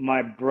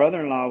my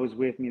brother-in-law was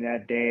with me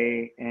that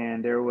day,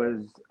 and there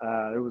was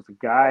a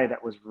guy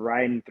that was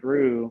riding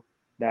through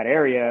that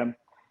area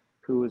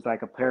who was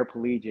like a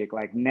paraplegic,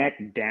 like neck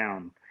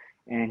down,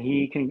 and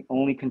he can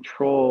only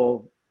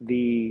control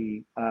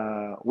the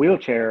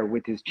wheelchair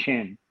with his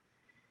chin.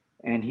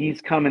 And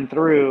he's coming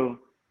through,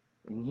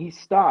 and he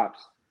stops,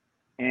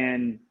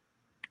 and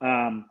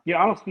I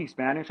don't speak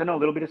Spanish. I know a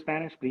little bit of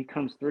Spanish, but he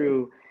comes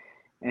through,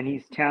 and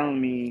he's talking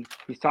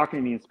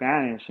to me in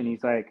Spanish, and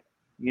he's like,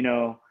 you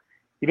know,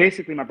 he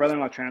basically, my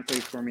brother-in-law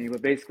translates for me,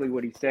 but basically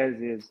what he says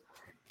is,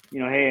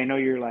 hey, I know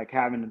you're like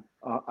having,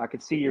 I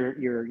could see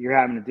you're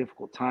having a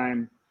difficult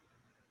time.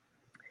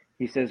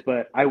 He says,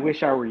 but I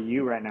wish I were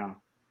you right now.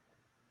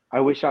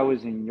 I wish I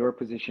was in your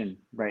position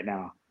right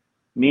now.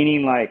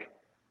 Meaning like,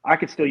 I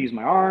could still use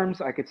my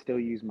arms, I could still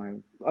use my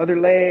other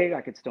leg,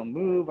 I could still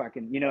move, I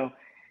can,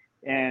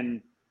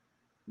 and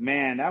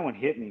man, that one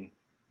hit me.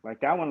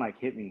 Like that one like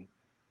hit me.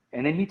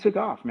 And then he took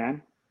off,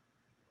 man.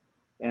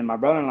 And my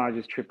brother-in-law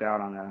just tripped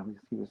out on that.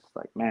 He was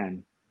like,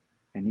 man.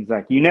 And he's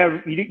like, you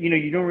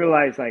don't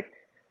realize, like,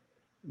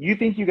 you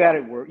think you got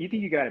it worse, you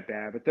think you got it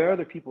bad, but there are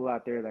other people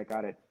out there that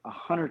got it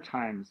 100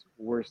 times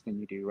worse than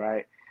you do,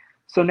 right?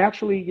 So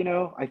naturally,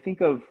 I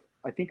think of,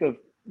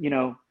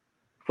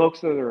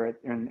 folks that are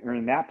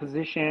in that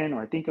position,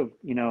 or I think of,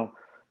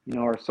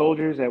 our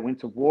soldiers that went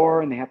to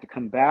war and they have to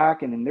come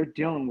back, and then they're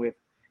dealing with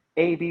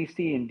A, B,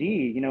 C, and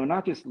D,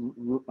 not just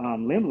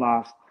limb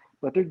loss,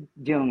 but they're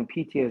dealing with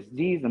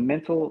PTSD, the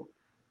mental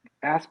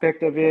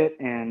aspect of it.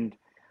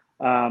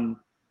 Um,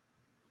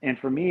 and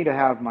for me to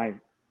have my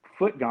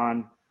foot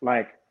gone,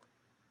 like,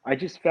 I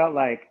just felt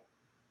like,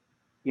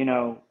 you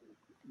know,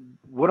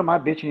 what am I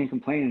bitching and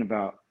complaining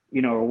about?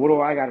 Or what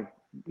do I got to,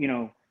 you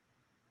know,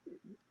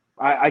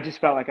 I just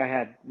felt like I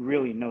had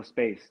really no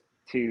space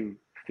to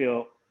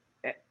feel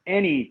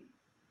any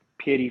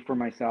pity for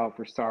myself,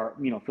 or sorry,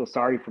 feel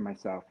sorry for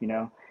myself,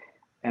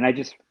 and I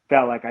just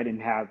felt like I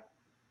didn't have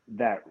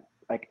that,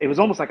 like, it was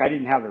almost like I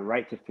didn't have the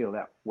right to feel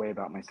that way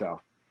about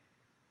myself,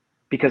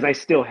 because I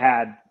still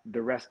had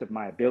the rest of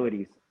my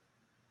abilities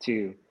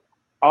to,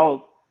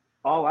 all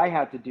all I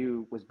had to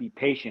do was be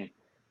patient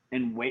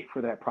and wait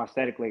for that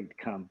prosthetic leg to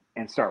come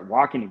and start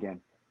walking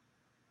again.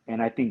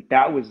 And I think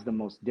that was the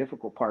most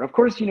difficult part. Of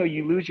course,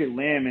 you lose your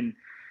limb, and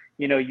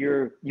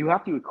you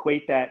have to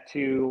equate that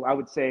to, I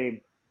would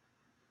say,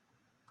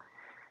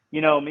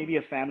 maybe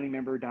a family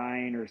member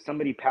dying or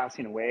somebody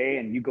passing away,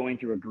 and you going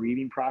through a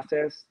grieving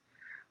process.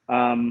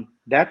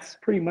 That's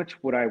pretty much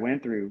what I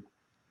went through.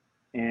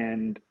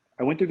 And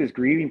I went through this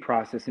grieving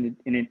process, and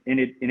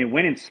it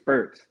went in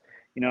spurts,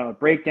 a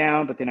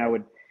breakdown, but then I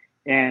would,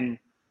 and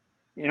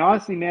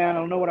honestly, man, I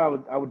don't know what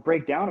I would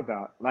break down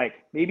about. Like,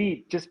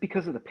 maybe just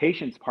because of the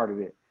patience part of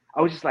it,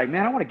 I was just like,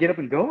 man, I want to get up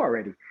and go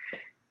already,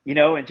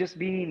 and just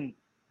being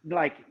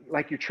like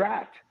you're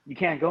trapped. You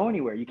can't go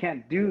anywhere. You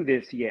can't do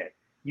this yet.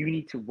 You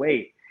need to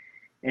wait.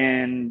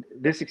 And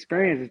this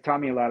experience has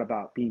taught me a lot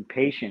about being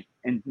patient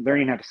and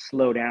learning how to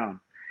slow down,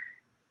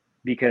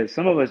 because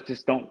some of us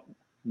just don't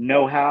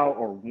know how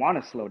or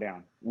want to slow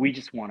down. We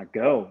just want to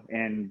go.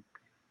 And,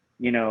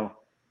 you know,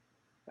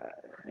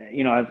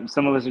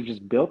 some of us are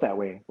just built that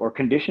way or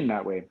conditioned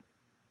that way.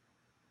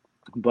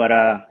 But,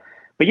 uh,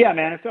 but yeah,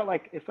 man, it felt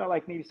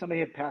like maybe somebody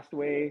had passed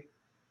away,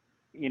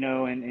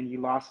 and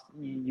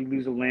you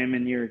lose a limb,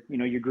 and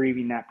you're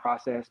grieving that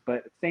process. But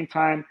at the same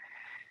time,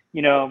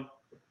 you know,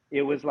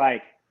 it was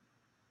like,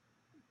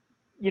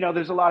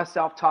 there's a lot of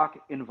self-talk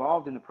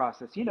involved in the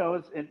process,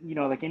 and,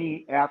 like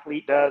any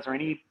athlete does, or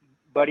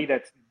anybody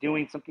that's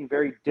doing something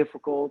very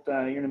difficult.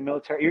 You're in the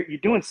military, you're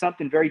doing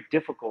something very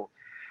difficult.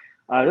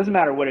 It doesn't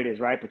matter what it is,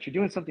 right? But you're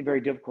doing something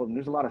very difficult, and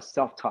there's a lot of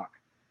self-talk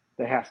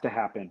that has to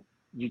happen.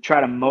 You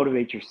try to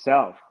motivate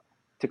yourself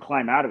to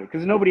climb out of it,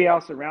 because nobody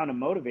else around to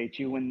motivate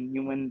you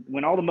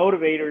when all the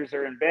motivators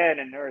are in bed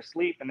and they're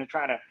asleep, and they're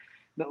trying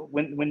to,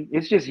 when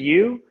it's just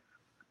you,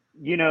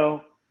 you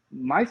know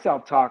my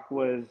self-talk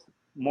was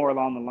more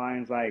along the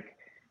lines like,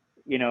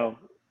 you know,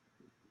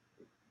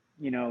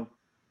 you know,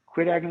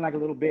 quit acting like a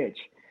little bitch.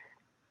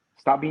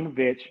 Stop being a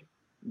bitch.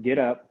 Get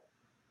up.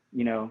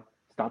 You know,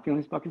 stop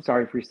feeling fucking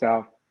sorry for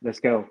yourself. Let's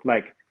go.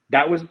 Like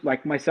that was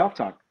like my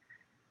self-talk.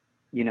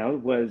 You know,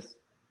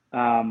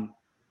 um,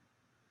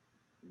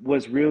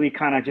 was really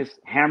kind of just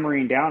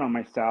hammering down on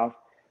myself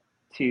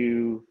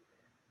to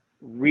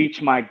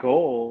reach my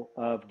goal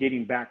of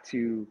getting back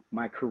to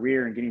my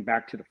career and getting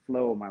back to the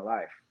flow of my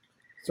life.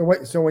 So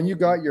what? So when you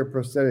got your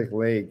prosthetic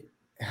leg,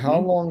 how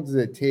Mm-hmm. long does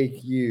it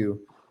take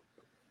you?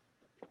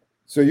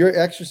 So you're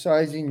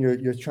exercising,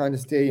 you're trying to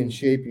stay in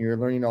shape, and you're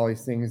learning all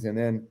these things. And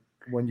then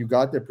when you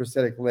got the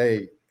prosthetic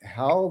leg,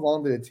 how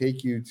long did it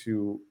take you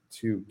to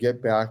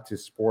get back to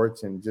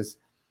sports? And just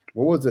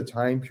what was the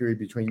time period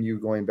between you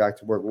going back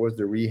to work? What was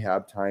the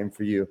rehab time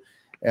for you?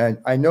 And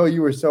I know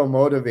you were so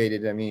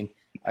motivated. I mean,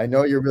 I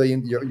know you're really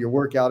in your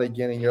workout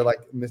again, and you're like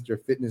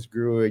Mr. Fitness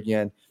Guru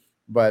again.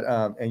 But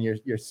and you're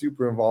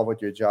super involved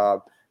with your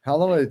job. How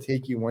long did it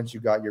take you once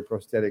you got your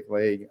prosthetic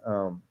leg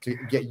to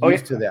get Oh yeah.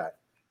 used to that?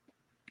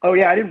 Oh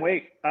yeah. I didn't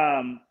wait.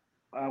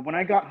 When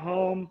I got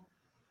home,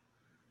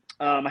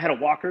 I had a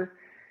walker,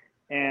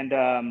 and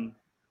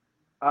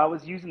I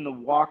was using the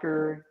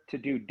walker to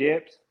do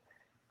dips,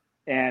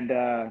 and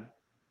I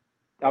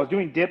was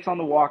doing dips on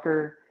the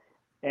walker,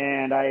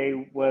 and I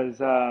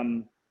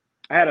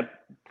had a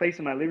place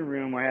in my living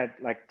room where I had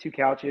like two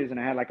couches, and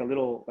I had like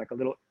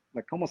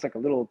almost like a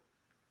little,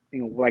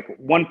 you know, like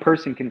one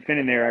person can fit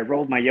in there. I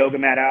rolled my yoga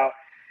mat out,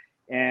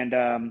 and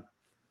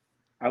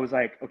I was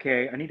like,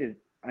 okay, I need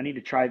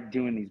to try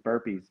doing these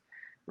burpees,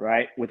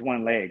 right, with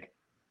one leg.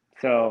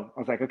 So I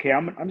was like, okay,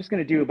 I'm just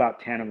gonna do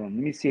about 10 of them.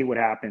 Let me see what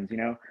happens, you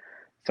know.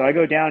 So I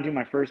go down, do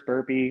my first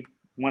burpee,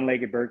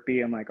 one-legged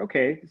burpee. I'm like,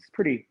 okay, this is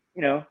pretty,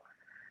 you know.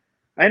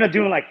 I end up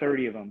doing like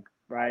 30 of them,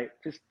 right?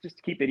 Just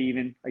to keep it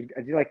even.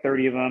 I do like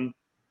 30 of them.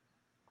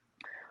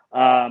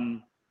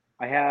 Um,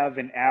 I have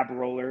an ab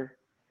roller.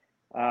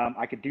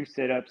 I could do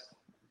sit-ups.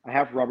 I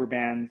have rubber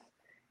bands,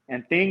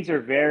 and things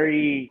are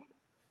very.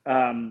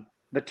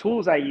 The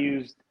tools I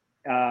used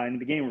in the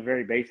beginning were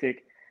very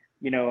basic.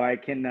 You know, I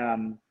can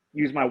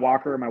use my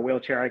walker or my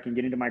wheelchair. I can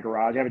get into my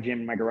garage. I have a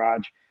gym in my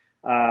garage.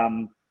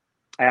 Um,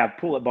 I have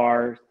pull-up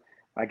bars.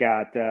 I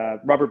got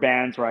rubber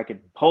bands where I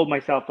could hold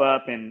myself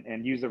up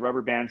and use the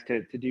rubber bands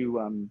to do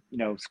you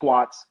know,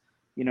 squats,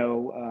 you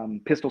know,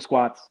 pistol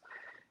squats,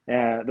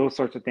 those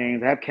sorts of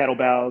things. I have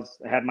kettlebells.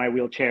 I have my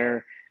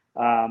wheelchair.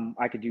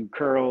 I could do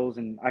curls,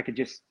 and I could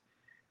just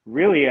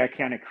really, I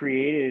kind of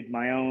created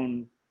my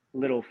own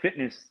little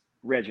fitness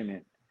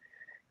regimen.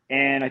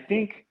 And I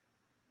think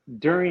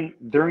during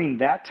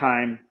that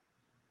time,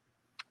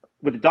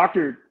 what the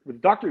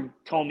doctor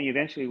told me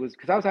eventually was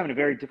because I was having a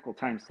very difficult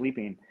time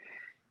sleeping.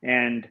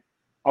 And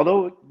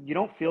although you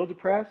don't feel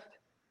depressed,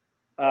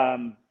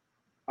 um,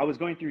 I was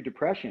going through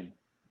depression.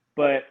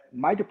 But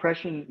my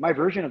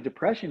version of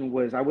depression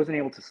was I wasn't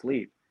able to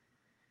sleep.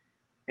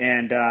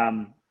 And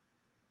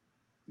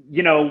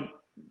you know,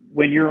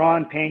 when you're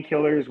on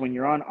painkillers, when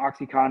you're on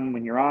Oxycontin,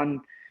 when you're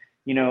on,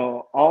 you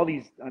know, all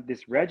these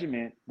this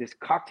regimen, this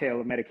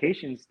cocktail of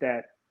medications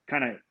that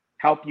kind of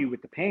help you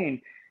with the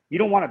pain, you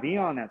don't want to be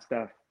on that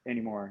stuff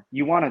anymore.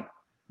 You want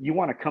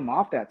to come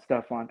off that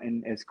stuff on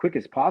and as quick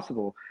as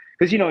possible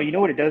because you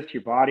know what it does to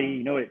your body.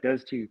 You know what it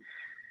does to.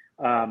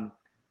 Um,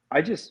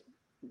 I just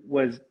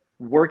was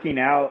working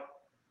out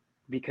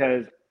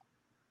because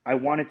I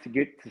wanted to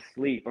get to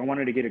sleep. I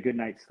wanted to get a good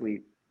night's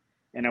sleep,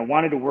 and I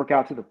wanted to work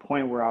out to the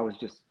point where I was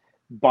just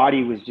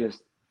body was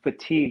just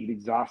fatigued,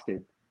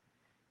 exhausted.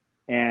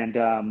 And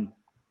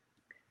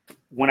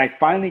when I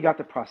finally got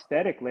the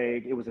prosthetic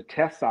leg, it was a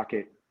test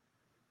socket.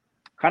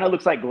 Kind of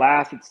looks like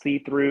glass. It's see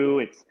through.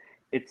 It's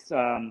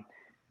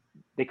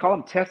they call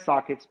them test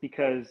sockets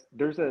because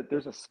there's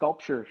a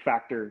sculpture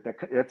factor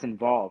that's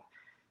involved.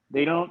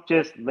 They don't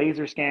just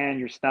laser scan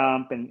your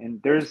stump,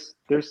 and there's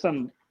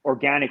some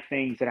organic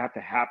things that have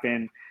to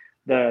happen.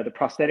 The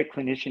prosthetic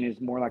clinician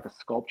is more like a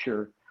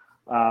sculpture,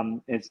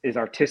 is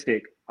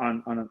artistic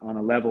on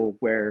a level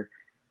where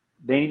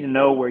they need to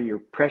know where your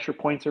pressure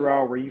points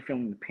are, where you're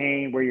feeling the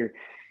pain, where you're,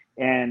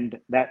 and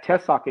that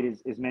test socket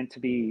is meant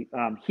to be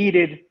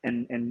heated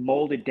and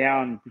molded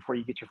down before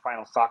you get your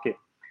final socket.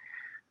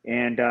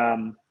 And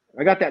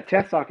I got that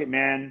test socket,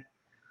 man.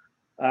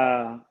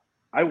 Uh,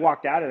 I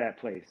walked out of that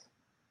place.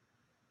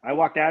 I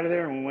walked out of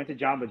there and we went to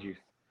Jamba Juice.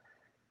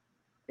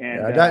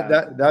 And Yeah,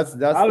 that's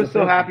I the was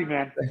so person. happy,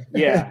 man.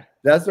 Yeah.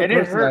 That's the And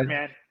it person hurt,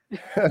 man.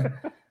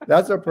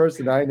 that's a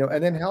person I know.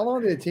 And then how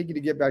long did it take you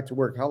to get back to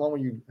work? How long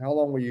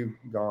were you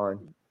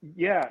gone?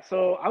 Yeah.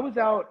 So I was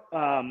out.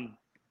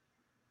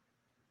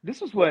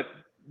 This is what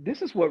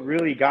this is what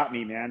really got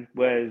me, man.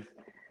 Was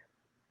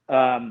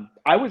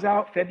I was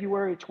out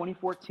February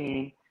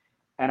 2014,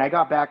 and I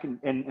got back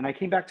and I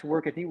came back to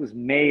work. I think it was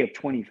May of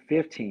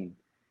 2015.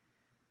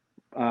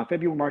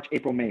 February, March,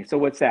 April, May. So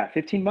what's that?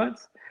 15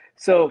 months.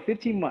 So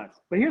 15 months.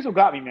 But here's what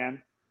got me,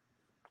 man.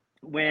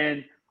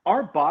 When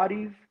our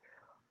bodies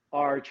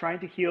are trying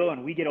to heal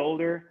and we get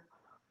older,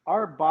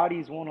 our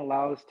bodies won't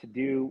allow us to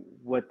do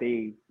what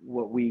we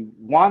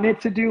want it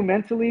to do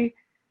mentally,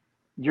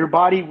 your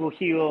body will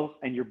heal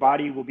and your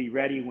body will be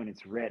ready when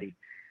it's ready.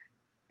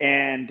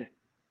 And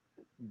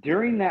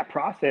during that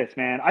process,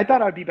 man, I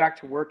thought I'd be back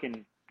to work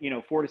in,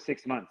 4 to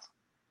 6 months.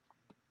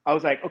 I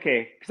was like,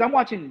 okay, because I'm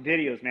watching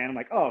videos, man. I'm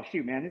like, oh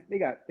shoot, man, they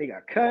got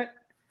cut,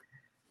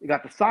 they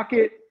got the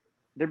socket,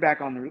 they're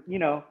back on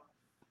the,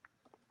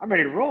 I'm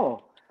ready to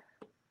roll.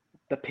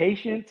 The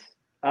patients,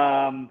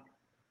 but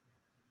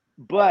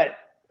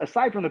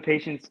aside from the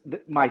patients,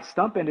 my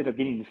stump ended up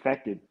getting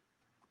infected.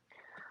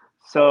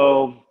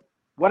 So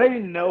what I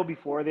didn't know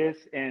before this,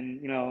 and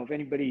if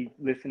anybody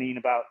listening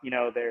about,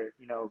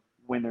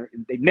 when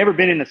they've never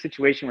been in a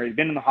situation where they've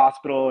been in the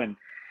hospital, and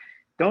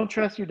don't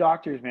trust your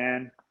doctors,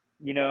 man.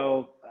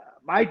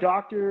 My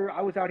doctor,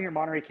 I was out here in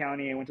Monterey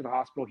County. I went to the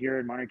hospital here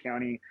in Monterey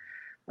County.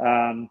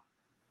 Um,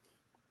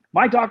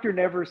 my doctor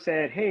never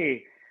said,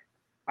 hey,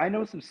 I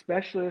know some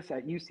specialists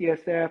at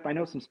UCSF. I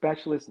know some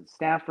specialists at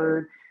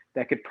Stanford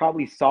that could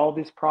probably solve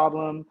this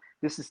problem.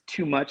 This is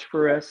too much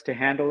for us to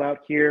handle out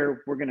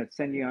here. We're going to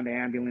send you on the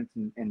ambulance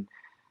and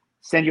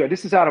send you.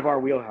 This is out of our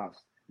wheelhouse.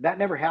 That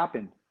never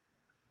happened.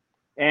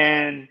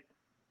 And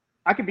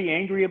I could be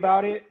angry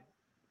about it,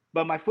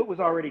 but my foot was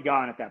already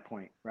gone at that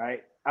point,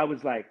 right? I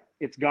was like,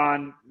 it's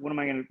gone. What am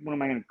I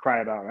gonna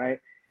cry about, right?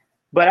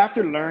 But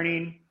after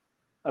learning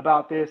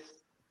about this,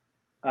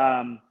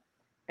 and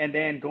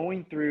then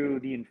going through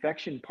the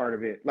infection part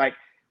of it, like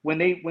when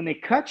they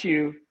cut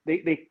you,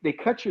 they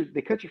cut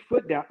your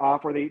foot down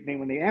off, or they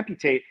when they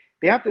amputate,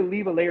 they have to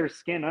leave a layer of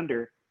skin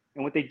under.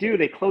 And what they do,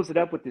 they close it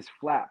up with this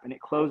flap, and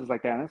it closes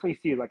like that. And that's why you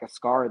see like a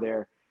scar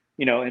there,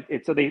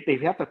 so they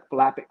have to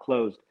flap it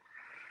closed.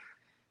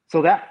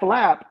 So that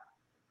flap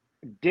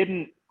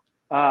didn't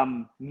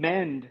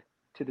mend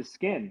to the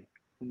skin,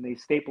 and they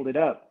stapled it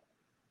up.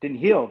 Didn't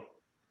heal,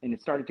 and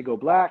it started to go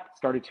black,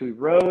 started to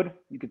erode.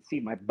 You could see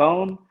my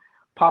bone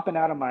popping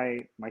out of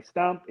my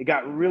stump. It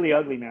got really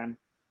ugly, man.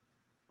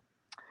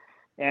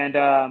 And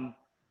I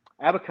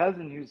have a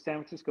cousin who's San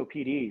Francisco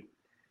PD,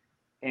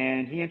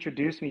 and he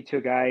introduced me to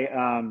a guy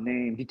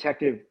named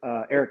Detective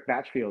Eric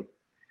Batchfield.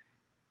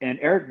 And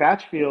Eric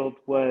Batchfield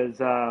was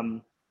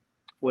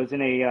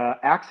in a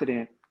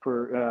accident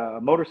for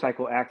a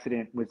motorcycle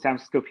accident with San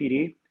Francisco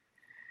PD.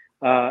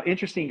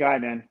 Interesting guy,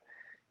 man.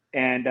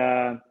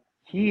 And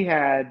he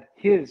had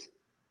his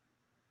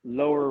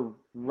lower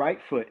right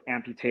foot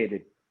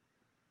amputated,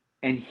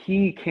 and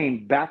he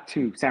came back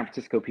to San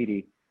Francisco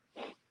PD.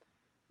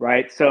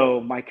 Right.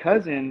 So my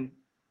cousin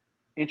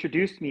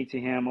introduced me to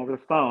him over the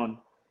phone,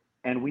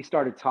 and we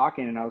started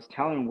talking, and I was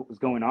telling him what was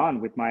going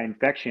on with my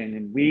infection.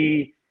 And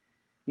we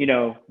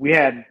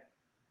had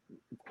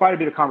quite a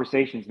bit of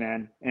conversations,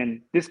 man.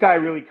 And this guy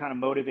really kind of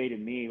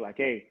motivated me. Like,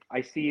 hey,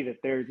 I see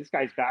that this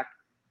guy's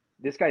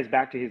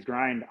back to his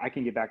grind. I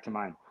can get back to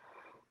mine.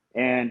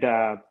 And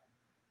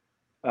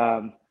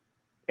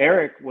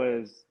Eric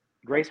was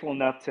graceful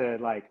enough to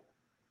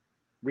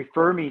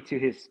refer me to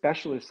his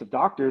specialists of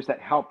doctors that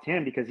helped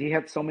him, because he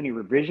had so many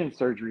revision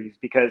surgeries,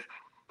 because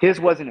his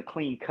wasn't a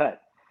clean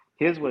cut.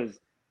 His was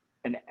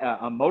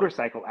a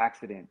motorcycle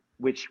accident,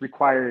 which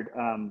required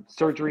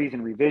surgeries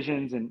and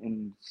revisions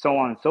and so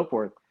on and so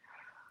forth.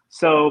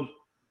 So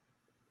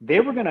they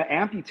were going to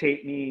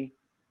amputate me.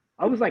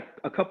 I was like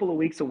a couple of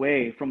weeks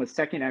away from a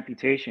second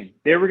amputation.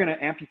 They were going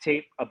to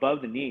amputate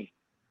above the knee.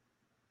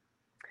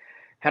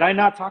 Had I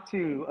not talked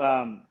to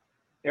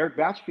Eric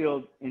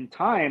Batchfield in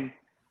time,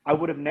 I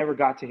would have never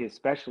got to his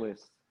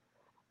specialist,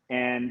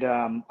 and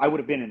I would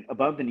have been an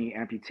above the knee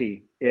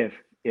amputee if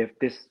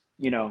this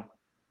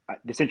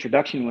this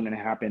introduction wouldn't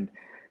have happened.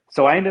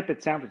 So I ended up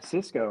at San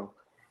Francisco,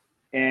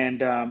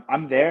 and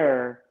I'm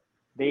there.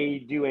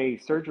 They do a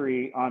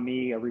surgery on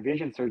me, a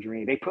revision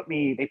surgery. They put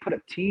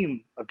a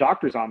team of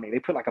doctors on me. They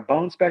put like a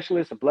bone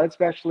specialist, a blood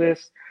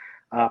specialist,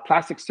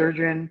 plastic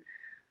surgeon.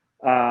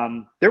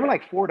 There were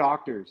like 4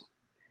 doctors.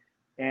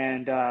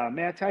 And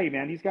man, I tell you,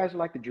 man, these guys are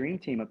like the dream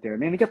team up there.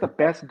 Man, they got the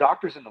best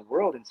doctors in the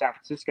world in San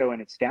Francisco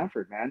and at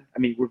Stanford, man. I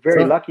mean, we're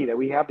very lucky that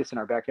we have this in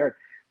our backyard.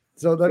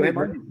 So let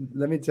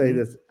me tell you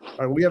this.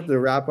 We have to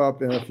wrap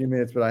up in a few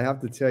minutes, but I have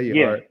to tell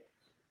you, Art,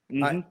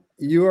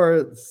 you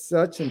are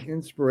such an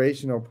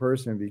inspirational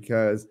person,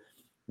 because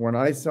when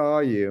I saw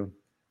you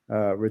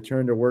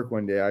return to work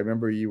one day, I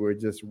remember you were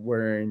just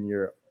wearing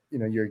your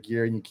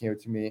gear, and you came up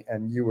to me,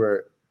 and you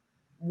were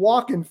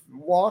walking,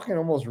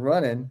 almost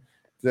running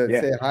to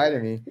say hi to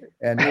me.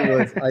 And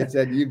I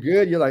said, "You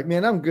good?" You're like,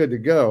 "Man, I'm good to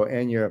go."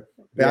 And you're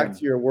back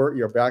to your work.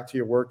 You're back to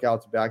your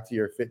workouts, back to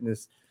your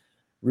fitness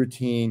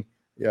routine,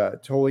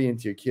 totally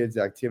into your kids'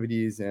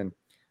 activities. And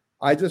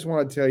I just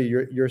want to tell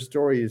you, your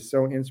story is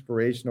so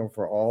inspirational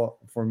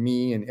for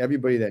me and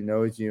everybody that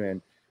knows you.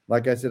 And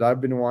like I said,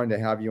 I've been wanting to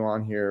have you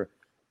on here,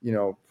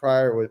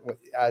 prior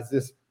as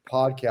this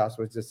podcast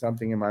was just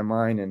something in my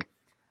mind. And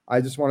I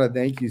just want to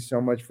thank you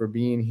so much for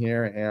being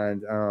here.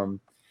 And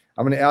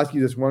I'm going to ask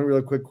you this one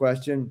really quick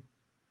question.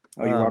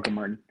 Oh, you're welcome,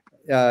 Martin.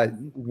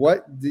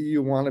 What do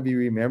you want to be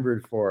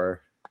remembered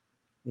for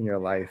in your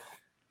life?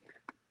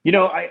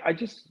 I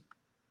just,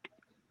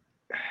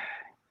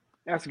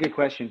 That's a good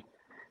question.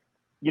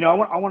 I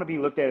want to be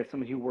looked at as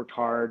somebody who worked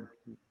hard,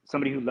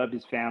 somebody who loved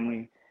his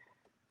family.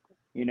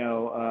 You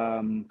know,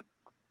 um,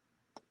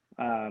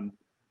 and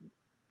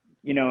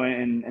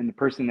the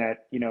person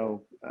that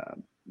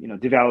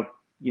developed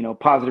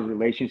positive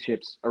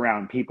relationships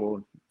around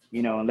people,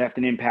 and left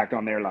an impact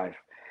on their life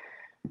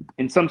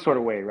in some sort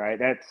of way, right?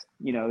 That's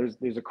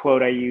there's a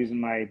quote I use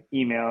in my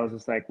emails.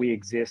 It's like, we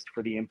exist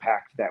for the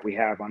impact that we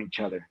have on each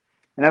other,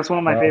 and that's one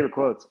of my Well, favorite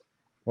quotes.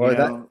 You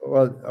well,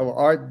 know,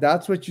 Art,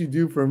 that's what you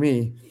do for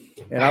me,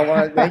 and I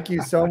want to thank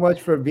you so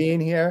much for being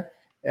here.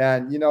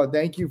 And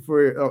thank you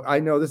for. I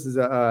know this is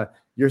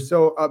you're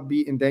so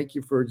upbeat, and thank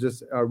you for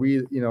just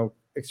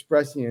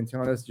expressing and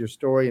telling us your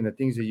story and the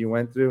things that you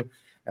went through.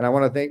 And I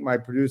want to thank my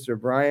producer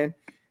Brian,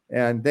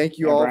 and thank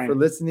you yeah, all for Brian.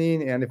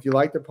 listening. And if you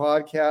like the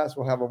podcast,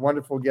 we'll have a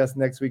wonderful guest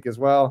next week as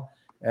well.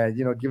 And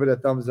give it a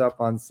thumbs up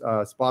on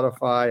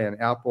Spotify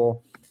and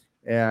Apple.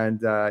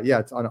 And yeah,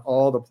 it's on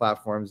all the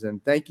platforms.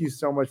 And thank you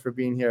so much for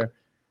being here,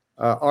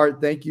 Art.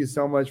 Thank you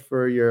so much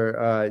for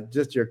your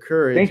just your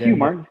courage Thank you, and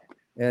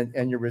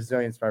Martin. your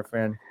resilience, my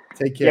friend.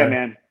 Take Yeah, care.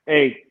 man.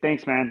 Hey,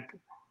 thanks, man.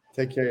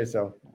 Take care of yourself.